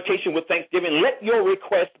and supplication with thanksgiving. Let your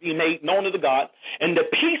requests be made known unto God, and the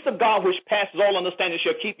peace of God which passes all understanding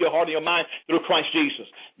shall keep your heart and your mind through Christ Jesus.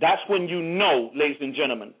 That's when you know, ladies and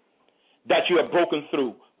gentlemen, that you have broken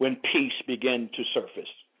through, when peace begins to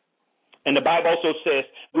surface. And the Bible also says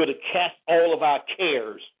we're to cast all of our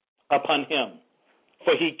cares upon him,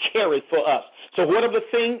 for he careth for us. So whatever the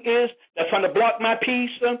thing is that's trying to block my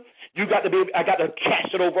peace, I got to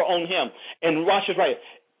cast it over on him. And watch this right.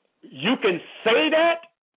 You can say that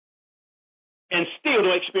and still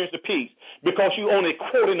don't experience the peace because you only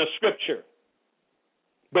quoting a scripture,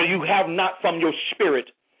 but you have not from your spirit,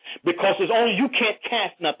 because it's only you can't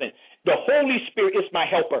cast nothing. The Holy Spirit is my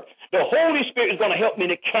helper. The Holy Spirit is going to help me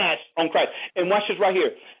to cast on Christ. And watch this right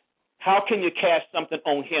here. How can you cast something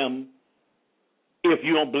on him if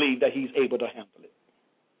you don't believe that he's able to handle it?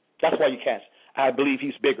 That's why you cast. I believe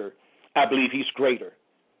he's bigger. I believe he's greater.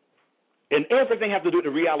 And everything has to do with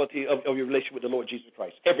the reality of your relationship with the Lord Jesus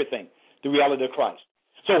Christ. Everything, the reality of Christ.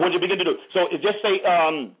 So what you begin to do, so just say,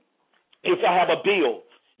 if I have a bill,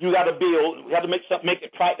 you got a bill, you have to make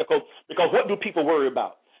it practical, because what do people worry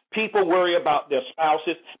about? People worry about their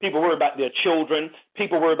spouses. People worry about their children.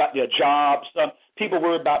 People worry about their jobs. People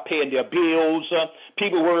worry about paying their bills.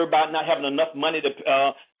 People worry about not having enough money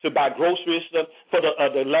to buy groceries for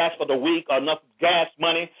the last for the week, or enough gas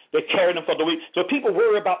money to carry them for the week. So people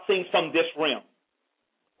worry about things from this realm,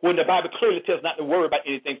 when the Bible clearly tells not to worry about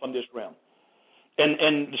anything from this realm.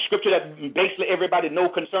 And the scripture that basically everybody know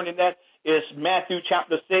concerning that is Matthew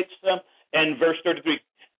chapter 6 and verse 33.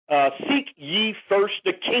 Seek ye first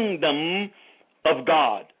the kingdom of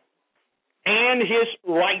God and his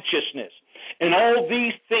righteousness, and all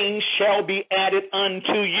these things shall be added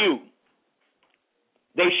unto you.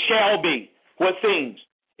 They shall be. What things?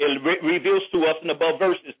 It reveals to us in the above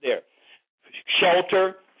verses there.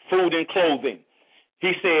 Shelter, food, and clothing.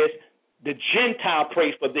 He says the Gentile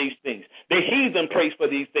prays for these things. The heathen prays for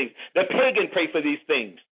these things. The pagan prays for these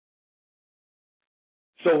things.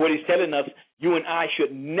 So what he's telling us, you and I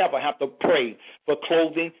should never have to pray for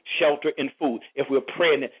clothing, shelter, and food. If we're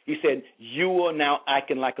praying it, he said, you are now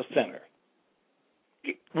acting like a sinner.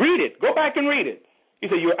 Read it. Go back and read it. He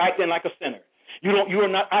said, you're acting like a sinner. You are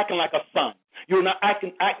not acting like a son. You're not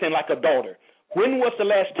acting like a daughter. When was the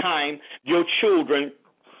last time your children,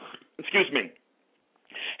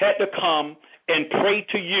 had to come and pray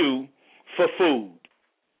to you for food,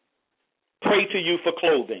 pray to you for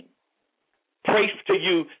clothing, pray to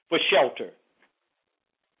you for shelter?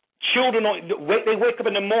 Children, they wake up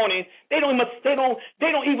in the morning. They don't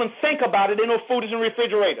even think about it. They know food is in the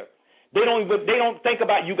refrigerator. They don't think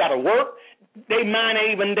about you got to work. Their mind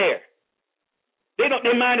ain't even there.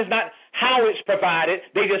 Their mind is not how it's provided.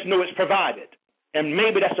 They just know it's provided. And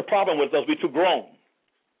maybe that's the problem with us. We're too grown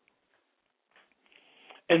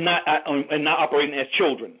and not operating as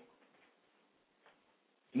children,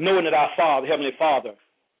 knowing that our Father, Heavenly Father,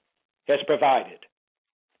 has provided.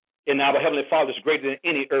 And our Heavenly Father is greater than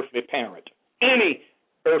any earthly parent. Any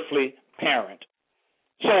earthly parent.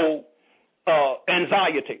 So,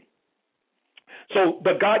 anxiety. So,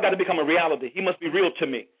 but God got to become a reality. He must be real to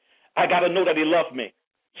me. I got to know that he loved me.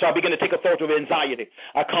 So I begin to take authority over anxiety.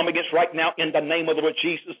 I come against right now in the name of the Lord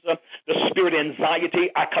Jesus, the spirit of anxiety.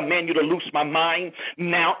 I command you to loose my mind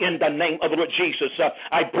now in the name of the Lord Jesus.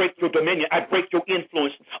 I break your dominion. I break your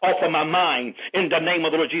influence off of my mind in the name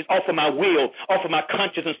of the Lord Jesus, off of my will, off of my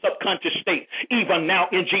conscious and subconscious state. Even now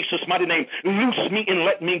in Jesus' mighty name, loose me and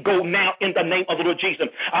let me go now in the name of the Lord Jesus.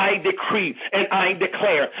 I decree and I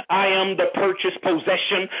declare I am the purchased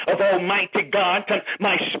possession of Almighty God.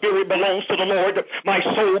 My spirit belongs to the Lord. My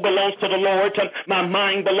soul belongs to the Lord. My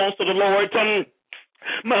mind belongs to the Lord.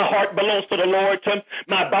 My heart belongs to the Lord.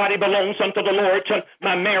 My body belongs unto the Lord.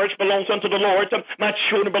 My marriage belongs unto the Lord. My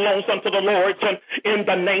children belongs unto the Lord. In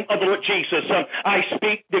the name of the Lord Jesus, I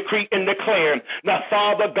speak, decree, and declare that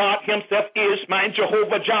Father God himself is my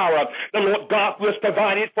Jehovah Jireh, the Lord God who has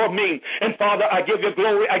provided for me. And Father, I give you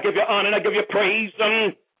glory, I give you honor, and I give you praise.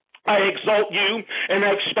 I exalt you and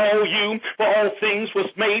I extol you, for all things was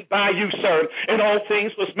made by you, sir, and all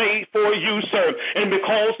things was made for you, sir. And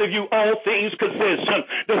because of you, all things consist.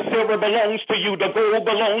 The silver belongs to you, the gold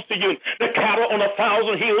belongs to you, the cattle on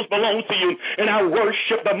 1,000 hills belongs to you, and I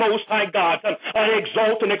worship the Most High God. I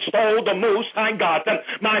exalt and extol the Most High God.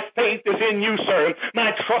 My faith is in you, sir.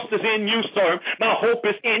 My trust is in you, sir. My hope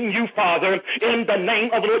is in you, Father, in the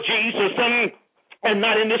name of the Lord Jesus. And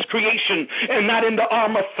not in this creation, and not in the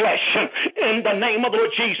arm of flesh. In the name of the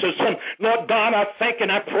Lord Jesus, Lord God, I thank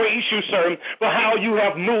and I praise you, sir, for how you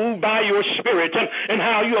have moved by your spirit and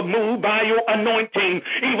how you have moved by your anointing,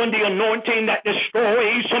 even the anointing that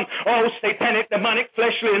destroys all satanic, demonic,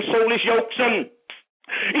 fleshly, and soulish yokes.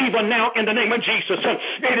 Even now, in the name of Jesus,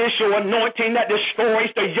 it is your anointing that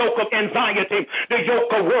destroys the yoke of anxiety, the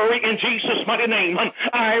yoke of worry, in Jesus' mighty name.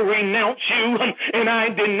 I renounce you and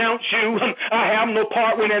I denounce you. I have no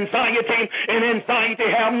part with anxiety, and anxiety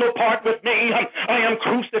have no part with me. I am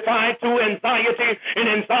crucified to anxiety,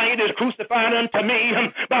 and anxiety is crucified unto me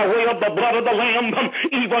by way of the blood of the Lamb.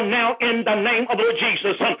 Even now, in the name of the Lord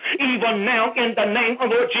Jesus, even now, in the name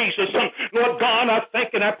of the Lord Jesus, Lord God, I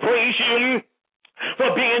thank and I praise you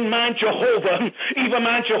for being my Jehovah, even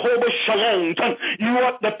my Jehovah Shalom. You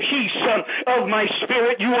are the peace of my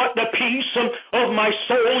spirit. You are the peace of my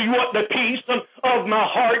soul. You are the peace of my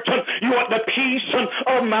heart. You are the peace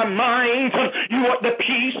of my mind. You are the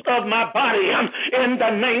peace of my body. In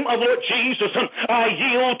the name of Lord Jesus, I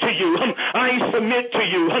yield to you. I submit to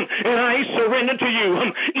you, and I surrender to you.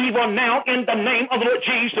 Even now, in the name of Lord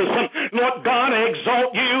Jesus, Lord God, I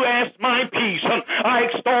exalt you as my peace.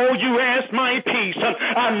 I extol you as my peace.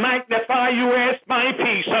 I magnify you as my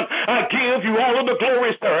peace. I give you all of the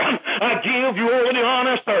glory, sir. I give you all of the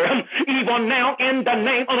honor, sir. Even now, in the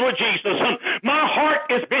name of the Lord Jesus, my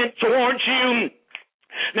heart is bent towards you.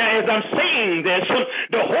 Now, as I'm saying this,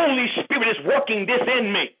 the Holy Spirit is working this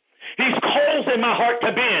in me. He's causing my heart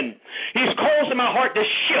to bend. He's causing my heart to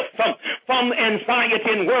shift from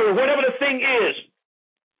anxiety and worry, whatever the thing is,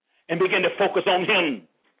 and begin to focus on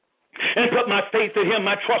Him. And put my faith in Him,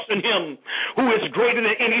 my trust in Him, who is greater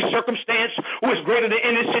than any circumstance, who is greater than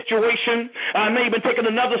any situation. I may even take it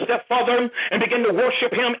another step further and begin to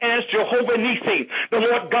worship Him as Jehovah Nissi, the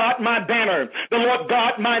Lord God, my banner, the Lord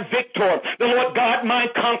God, my victor, the Lord God, my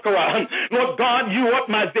conqueror. Lord God, you are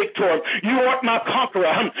my victor. You are my conqueror.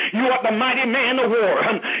 You are the mighty man of war.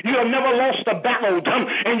 You have never lost a battle,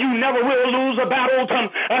 and you never will lose a battle.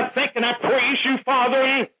 I thank and I praise you,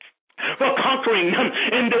 Father, for conquering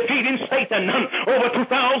and defeating Satan over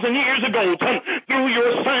 2,000 years ago through your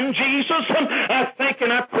Son Jesus. I thank and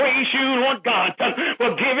I praise you, Lord God, for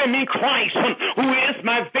giving me Christ, who is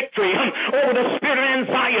my victory over the spirit of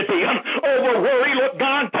anxiety, over worry, Lord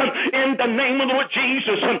God, in the name of the Lord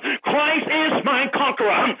Jesus. Christ is my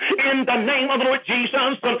conqueror in the name of the Lord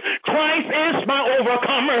Jesus. Christ is my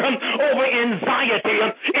overcomer over anxiety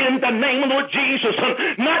in the name of the Lord Jesus.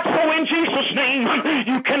 Not so in Jesus' name.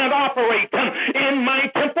 You cannot operate in my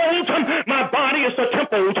temple. My body is the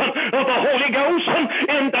temple of the Holy Ghost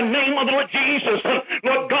in the name of the Lord Jesus.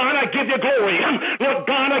 Lord God, I give you glory. Lord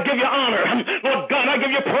God, I give you honor. Lord God, I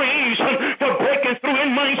give you praise for breaking through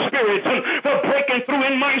in my spirit, for breaking through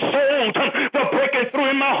in my soul, for breaking through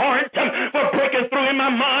in my heart, for breaking through in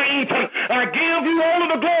my mind. I give you all of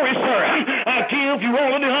the glory, sir. I give you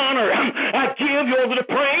all of the honor. I give you all of the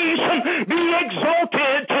praise. Be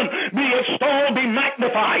exalted, be extolled, be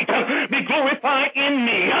magnified, be glorified in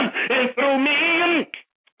me and through me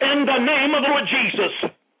in the name of the Lord Jesus.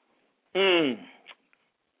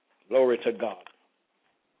 Glory to God.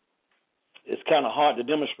 It's kind of hard to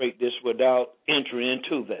demonstrate this without entering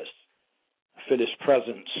into this. I feel His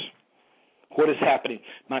presence. What is happening?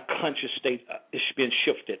 My conscious state is being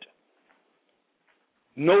shifted.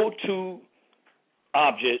 Two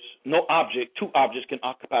objects can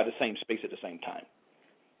occupy the same space at the same time.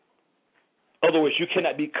 In other words, you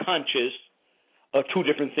cannot be conscious of two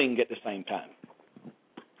different things at the same time.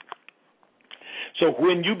 So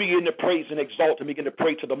when you begin to praise and exalt and begin to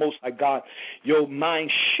pray to the Most High God, your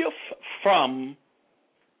mind shifts from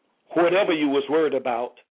whatever you was worried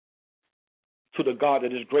about to the God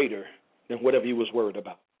that is greater than whatever you was worried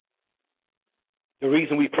about. The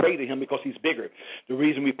reason we pray to Him because He's bigger. The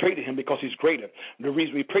reason we pray to Him because He's greater. The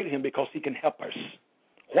reason we pray to Him because He can help us.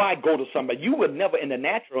 Why go to somebody? You would never in the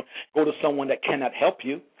natural go to someone that cannot help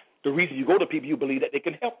you. The reason you go to people, you believe that they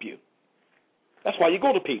can help you. That's why you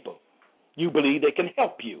go to people. You believe they can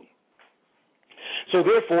help you. So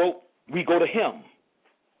therefore, we go to him,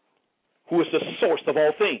 who is the source of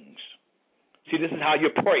all things. See, this is how you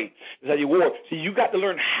pray. This is how you war. See, you got to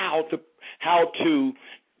learn how to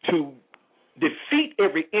defeat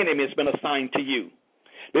every enemy that's been assigned to you.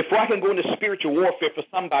 Before I can go into spiritual warfare for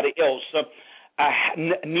somebody else, I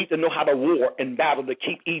need to know how to war and battle to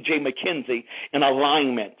keep E.J. McKenzie in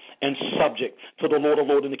alignment and subject to the Lord of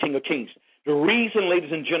Lords and the King of Kings. The reason,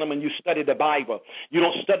 ladies and gentlemen, you study the Bible, you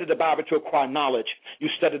don't study the Bible to acquire knowledge. You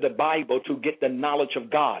study the Bible to get the knowledge of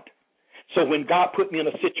God. So when God put me in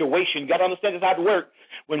a situation, you got to understand this how it works.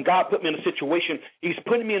 When God put me in a situation, he's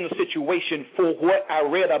putting me in a situation for what I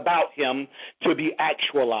read about him to be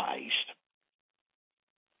actualized.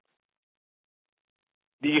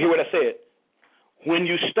 Do you hear what I said? When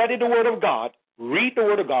you study the Word of God, read the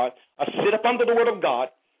Word of God, or sit up under the Word of God,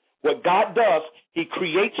 what God does, he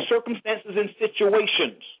creates circumstances and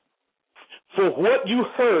situations for what you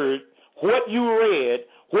heard, what you read,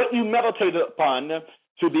 what you meditated upon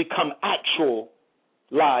to become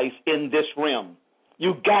actualized in this realm.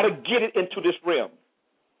 You got to get it into this realm.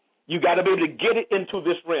 You got to be able to get it into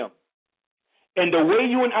this realm. And the way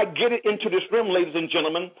you and I get it into this realm, ladies and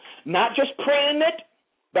gentlemen, not just praying it,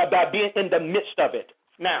 but by being in the midst of it.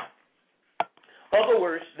 Now, other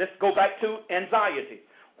words, let's go back to anxiety.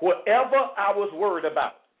 Whatever I was worried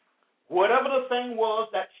about, whatever the thing was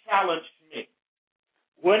that challenged me,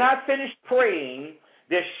 when I finished praying,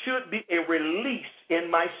 there should be a release in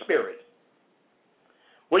my spirit.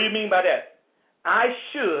 What do you mean by that? I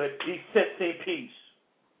should be sensing peace.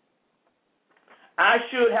 I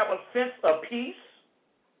should have a sense of peace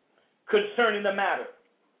concerning the matter.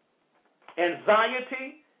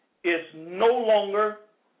 Anxiety is no longer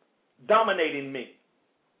dominating me.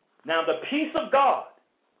 Now, the peace of God.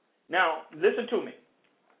 Now, listen to me.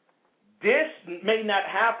 This may not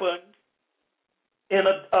happen in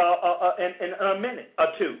a minute or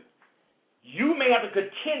two. You may have to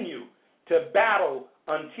continue to battle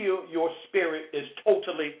until your spirit is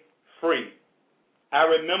totally free. I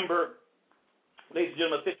remember, ladies and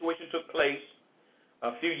gentlemen, a situation took place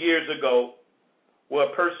a few years ago where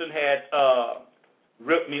a person had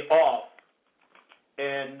ripped me off,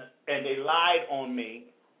 and they lied on me.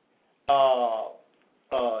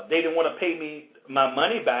 They didn't want to pay me my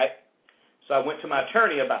money back, so I went to my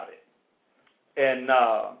attorney about it. And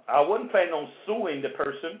I wasn't planning on suing the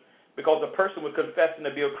person because the person was confessing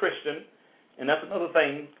to be a Christian, and that's another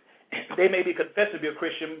thing. They may be confessing to be a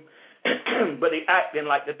Christian, but they acting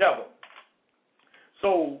like the devil.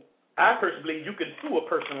 So I personally believe you can sue a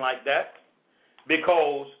person like that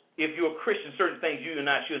because if you're a Christian, certain things you and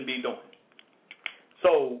I shouldn't be doing.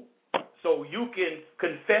 So you can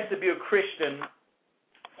confess to be a Christian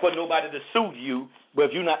for nobody to sue you, but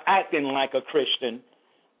if you're not acting like a Christian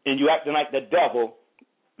and you're acting like the devil,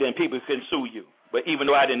 then people can sue you. But even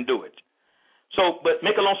though I didn't do it. So, but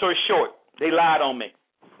make a long story short, they lied on me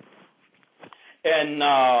and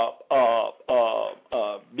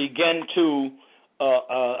began to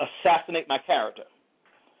assassinate my character.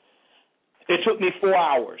 It took me 4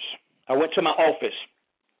 hours. I went to my office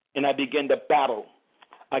and I began to battle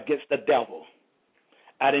against the devil.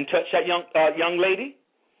 I didn't touch that young lady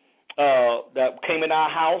that came in our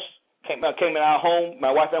house, came in our home.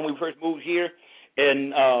 My wife and I, when we first moved here,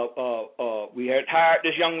 and we had hired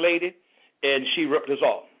this young lady, and she ripped us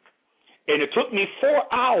off. And it took me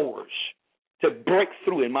 4 hours to break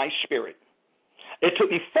through in my spirit. It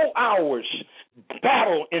took me 4 hours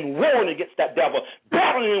battling and warring against that devil,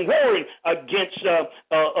 battling and warring against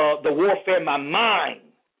the warfare in my mind.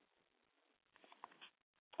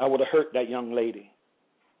 I would have hurt that young lady,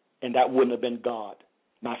 and that wouldn't have been God.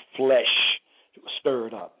 My flesh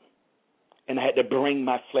stirred up, and I had to bring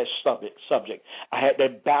my flesh subject. I had to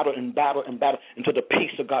battle and battle and battle until the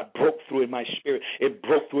peace of God broke through in my spirit. It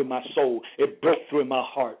broke through in my soul. It broke through in my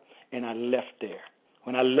heart, and I left there.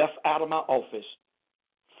 When I left out of my office,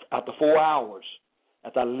 after 4 hours,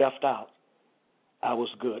 after I left out, I was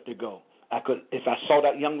good to go. I could, if I saw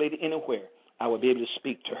that young lady anywhere, I would be able to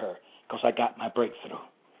speak to her because I got my breakthrough.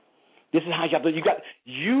 This is how you have to.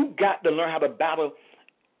 You got to learn how to battle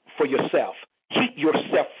for yourself. Keep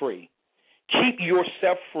yourself free. Keep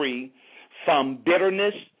yourself free from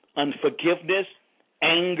bitterness, unforgiveness,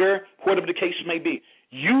 anger, whatever the case may be.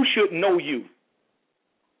 You should know you.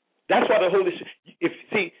 That's why the Holy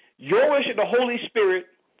Spirit, your relationship with the Holy Spirit,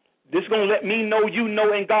 this is going to let me know, you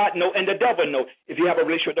know, and God know, and the devil know if you have a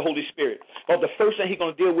relationship with the Holy Spirit. Because the first thing he's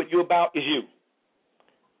going to deal with you about is you.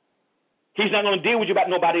 He's not going to deal with you about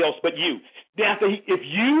nobody else but you. Then if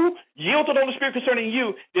you yield to the Holy Spirit concerning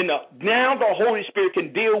you, then now the Holy Spirit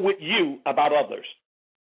can deal with you about others.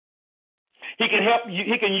 He can help you.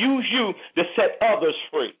 He can use you to set others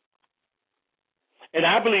free. And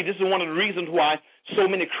I believe this is one of the reasons why so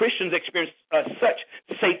many Christians experience such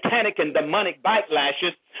satanic and demonic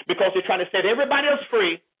backlashes, because they're trying to set everybody else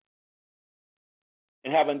free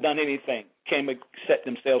and haven't done anything, can't set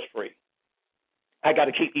themselves free. I got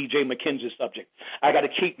to keep E.J. McKenzie's subject. I got to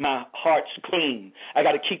keep my hearts clean. I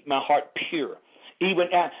got to keep my heart pure. Even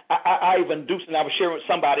I even do, and I was sharing with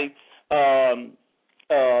somebody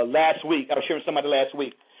last week.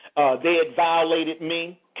 They had violated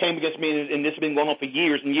me, came against me, and this has been going on for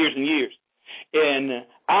years and years and years. And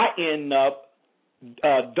I end up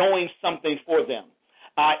doing something for them.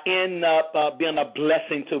 I end up being a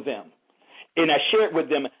blessing to them. And I shared with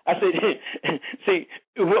them. I said, see,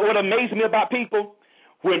 what amazes me about people,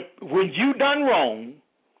 when you done wrong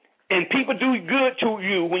and people do good to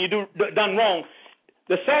you when you done wrong,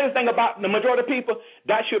 the saddest thing about the majority of people,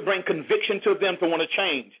 that should bring conviction to them to want to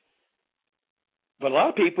change. But a lot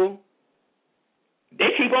of people,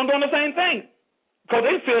 they keep on doing the same thing because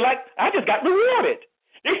they feel like I just got rewarded.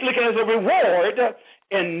 They look at it as a reward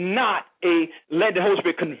and not let the Holy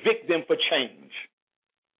Spirit convict them for change,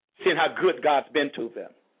 seeing how good God's been to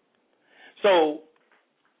them. So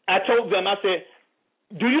I told them, I said,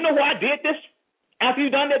 do you know why I did this? After you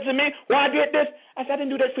done that to me, why I did this? I said, I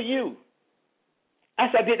didn't do that for you.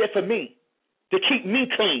 I said, I did that for me, to keep me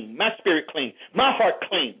clean, my spirit clean, my heart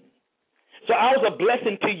clean. So I was a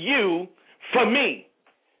blessing to you for me,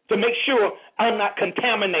 to make sure I'm not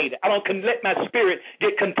contaminated. I don't let my spirit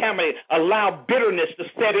get contaminated, allow bitterness to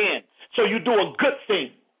set in. So you do a good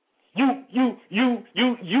thing. You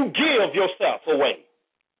give yourself away.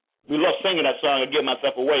 We love singing that song, I give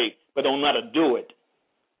myself away, but don't know how to do it.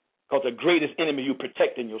 Because the greatest enemy you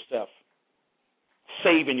protecting yourself,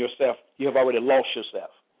 saving yourself, you have already lost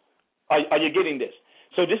yourself. Are you getting this?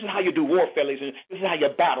 So this is how you do warfare, ladies and gentlemen. This is how you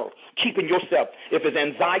battle, keeping yourself. If it's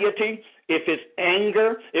anxiety, if it's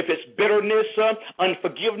anger, if it's bitterness,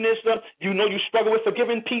 unforgiveness, you know you struggle with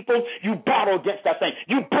forgiving people, you battle against that thing.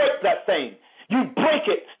 You break that thing. You break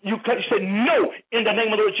it. You say, no, in the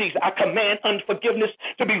name of the Lord Jesus. I command unforgiveness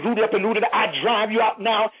to be rooted up and rooted. I drive you out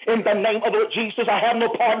now in the name of the Lord Jesus. I have no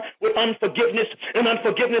part with unforgiveness, and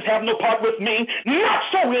unforgiveness have no part with me. Not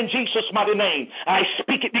so in Jesus' mighty name. I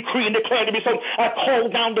speak it, decree, and declare to be so. I call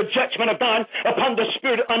down the judgment of God upon the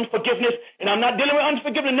spirit of unforgiveness, and I'm not dealing with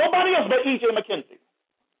unforgiveness, nobody else but E.J. McKenzie.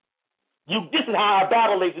 This is how I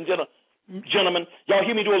battle, ladies and gentlemen, y'all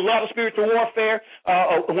hear me do a lot of spiritual warfare.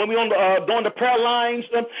 When we doing the prayer lines,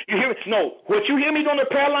 you hear me? No, what you hear me doing the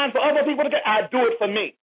prayer lines for other people, I do it for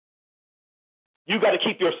me. You got to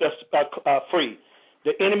keep yourself free.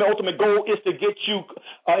 The enemy ultimate goal is to get you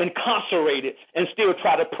incarcerated and still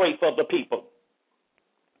try to pray for other people.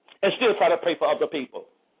 And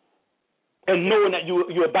knowing that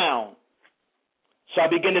you're bound. So I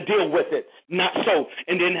begin to deal with it. Not so.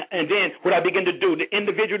 And then what I begin to do, the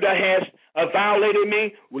individual that has violated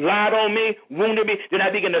me, lied on me, wounded me, then I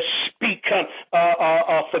begin to speak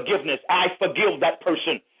forgiveness. I forgive that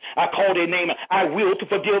person. I call their name. I will to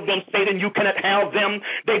forgive them. Satan, you cannot have them.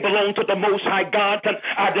 They belong to the Most High God.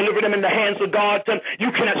 I deliver them in the hands of God. You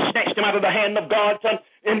cannot snatch them out of the hand of God.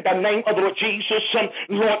 In the name of the Lord Jesus,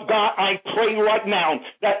 Lord God, I pray right now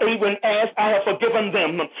that even as I have forgiven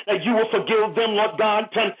them, that you will forgive them, Lord God,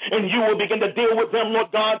 and you will begin to deal with them, Lord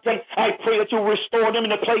God. I pray that you will restore them in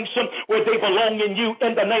the place where they belong in you.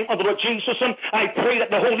 In the name of the Lord Jesus, I pray that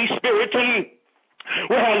the Holy Spirit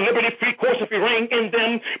will have liberty, free course if you reign in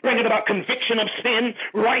them, bringing about conviction of sin,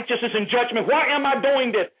 righteousness, and judgment. Why am I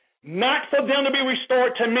doing this? Not for them to be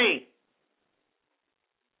restored to me,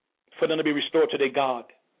 for them to be restored to their God.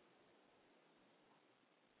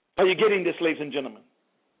 Are you getting this, ladies and gentlemen?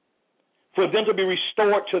 For them to be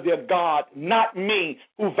restored to their God, not me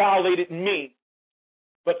who violated me,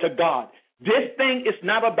 but to God. This thing is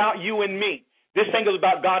not about you and me. This thing is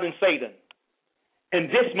about God and Satan. And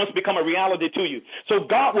this must become a reality to you. So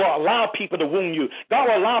God will allow people to wound you. God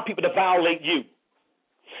will allow people to violate you.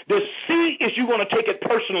 The see is you going to take it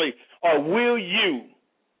personally, or will you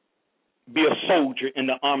be a soldier in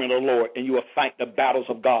the army of the Lord and you will fight the battles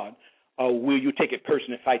of God, or will you take it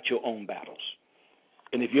personally and fight your own battles?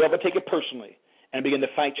 And if you ever take it personally and begin to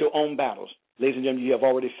fight your own battles, ladies and gentlemen, you have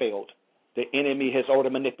already failed. The enemy has already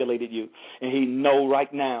manipulated you, and he knows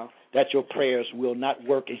right now that your prayers will not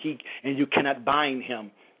work, and you cannot bind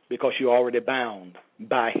him because you're already bound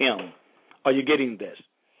by him. Are you getting this?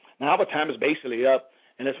 Now, our time is basically up,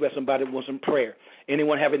 and that's where somebody wants some prayer.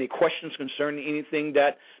 Anyone have any questions concerning anything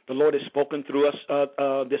that the Lord has spoken through us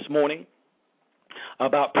this morning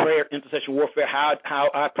about prayer, intercession, warfare, how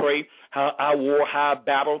I pray, how I war, how I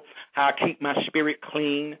battle, how I keep my spirit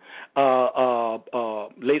clean?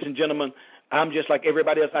 Ladies and gentlemen, I'm just like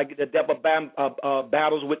everybody else. The devil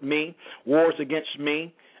battles with me, wars against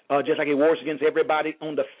me, just like he wars against everybody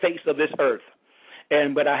on the face of this earth.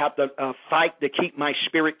 But I have to fight to keep my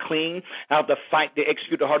spirit clean. I have to fight to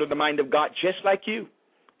execute the heart of the mind of God, just like you,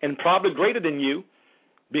 and probably greater than you,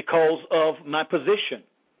 because of my position.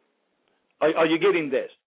 Are you getting this?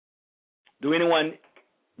 Do anyone,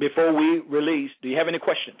 before we release, do you have any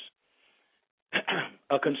questions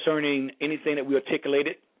concerning anything that we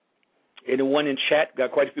articulated? Anyone in chat?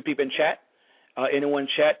 Got quite a few people in chat. Anyone in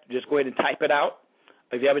chat, just go ahead and type it out.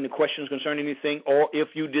 If you have any questions concerning anything, or if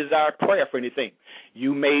you desire prayer for anything,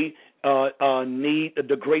 you may need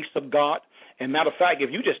the grace of God. And matter of fact, if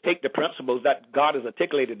you just take the principles that God has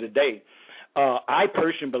articulated today, I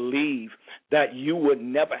personally believe that you would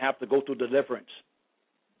never have to go through deliverance.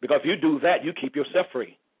 Because if you do that, you keep yourself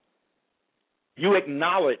free. You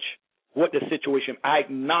acknowledge what the situation, I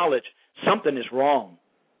acknowledge something is wrong.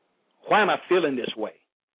 Why am I feeling this way?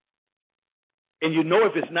 And you know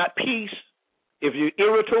if it's not peace, if you're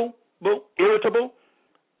irritable,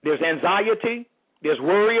 there's anxiety, there's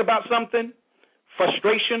worry about something,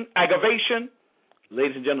 frustration, aggravation.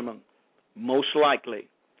 Ladies and gentlemen, most likely,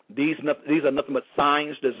 these are nothing but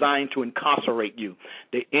signs designed to incarcerate you.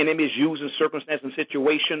 The enemy is using circumstances and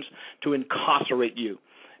situations to incarcerate you,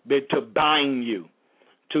 to bind you,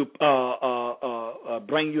 to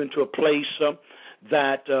bring you into a place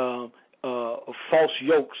that false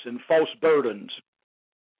yokes and false burdens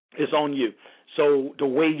is on you. So to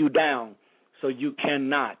weigh you down so you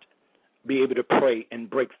cannot be able to pray and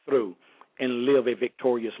break through and live a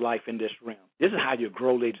victorious life in this realm. This is how you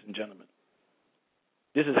grow, ladies and gentlemen.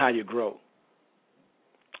 This is how you grow.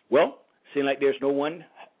 Well, seems like there's no one.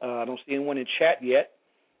 I don't see anyone in chat yet.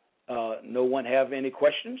 No one have any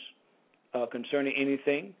questions concerning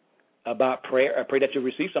anything about prayer. I pray that you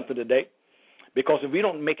receive something today, because if we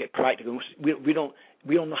don't make it practical, we don't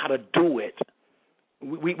know how to do it.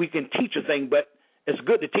 We can teach a thing, but it's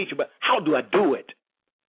good to teach it, but how do I do it?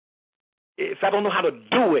 If I don't know how to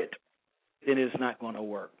do it, then it's not going to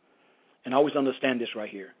work. And always understand this right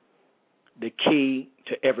here. The key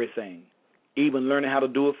to everything, even learning how to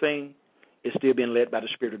do a thing, is still being led by the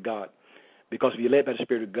Spirit of God. Because if you're led by the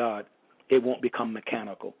Spirit of God, it won't become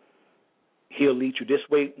mechanical. He'll lead you this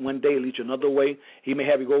way one day, lead you another way. He may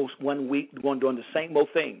have you go 1 week going doing the same old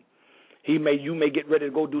thing. You may get ready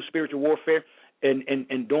to go do spiritual warfare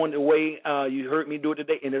and doing the way you heard me do it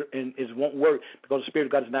today, and it won't work because the Spirit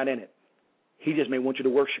of God is not in it. He just may want you to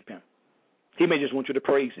worship Him. He may just want you to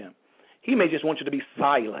praise Him. He may just want you to be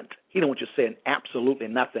silent. He don't want you saying absolutely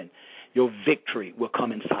nothing. Your victory will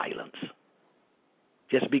come in silence.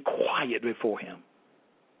 Just be quiet before Him.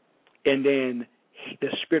 And then the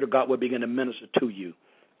Spirit of God will begin to minister to you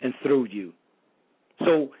and through you.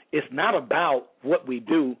 So it's not about what we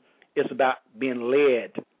do. It's about being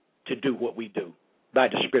led to do what we do by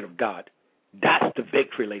the Spirit of God. That's the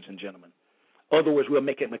victory, ladies and gentlemen. Other words, we'll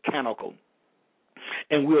make it mechanical.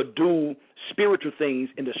 And we'll do spiritual things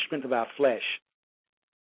in the strength of our flesh.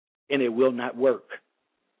 And it will not work.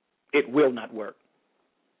 It will not work.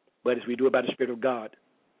 But as we do it by the Spirit of God,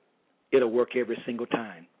 it'll work every single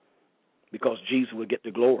time. Because Jesus will get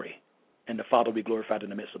the glory, and the Father will be glorified in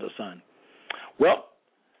the midst of the Son. Well,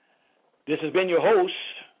 this has been your host.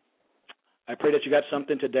 I pray that you got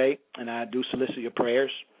something today, and I do solicit your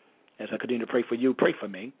prayers. As I continue to pray for you, pray for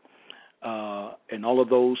me. And all of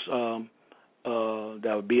those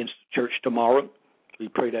that will be in church tomorrow, we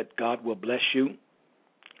pray that God will bless you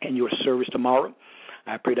in your service tomorrow.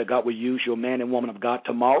 I pray that God will use your man and woman of God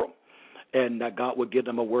tomorrow, and that God will give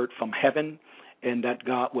them a word from heaven, and that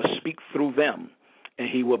God will speak through them, and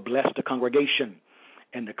He will bless the congregation,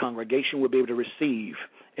 and the congregation will be able to receive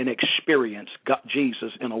and experience God, Jesus,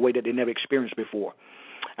 in a way that they never experienced before.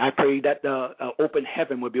 I pray that open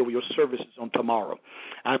heaven will be over your services on tomorrow.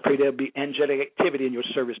 I pray there will be angelic activity in your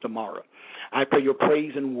service tomorrow. I pray your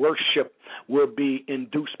praise and worship will be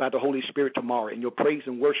induced by the Holy Spirit tomorrow, and your praise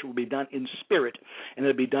and worship will be done in spirit, and it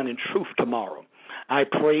will be done in truth tomorrow. I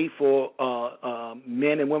pray for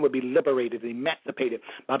men and women will be liberated and emancipated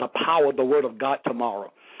by the power of the Word of God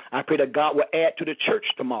tomorrow. I pray that God will add to the church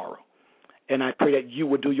tomorrow, and I pray that you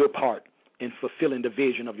will do your part in fulfilling the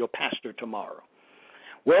vision of your pastor tomorrow.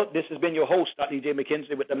 Well, this has been your host, Dr. E.J.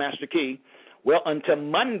 McKenzie with the Master Key. Well, until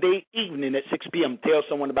Monday evening at 6 p.m., tell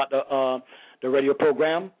someone about the radio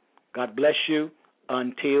program. God bless you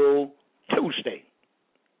until Tuesday.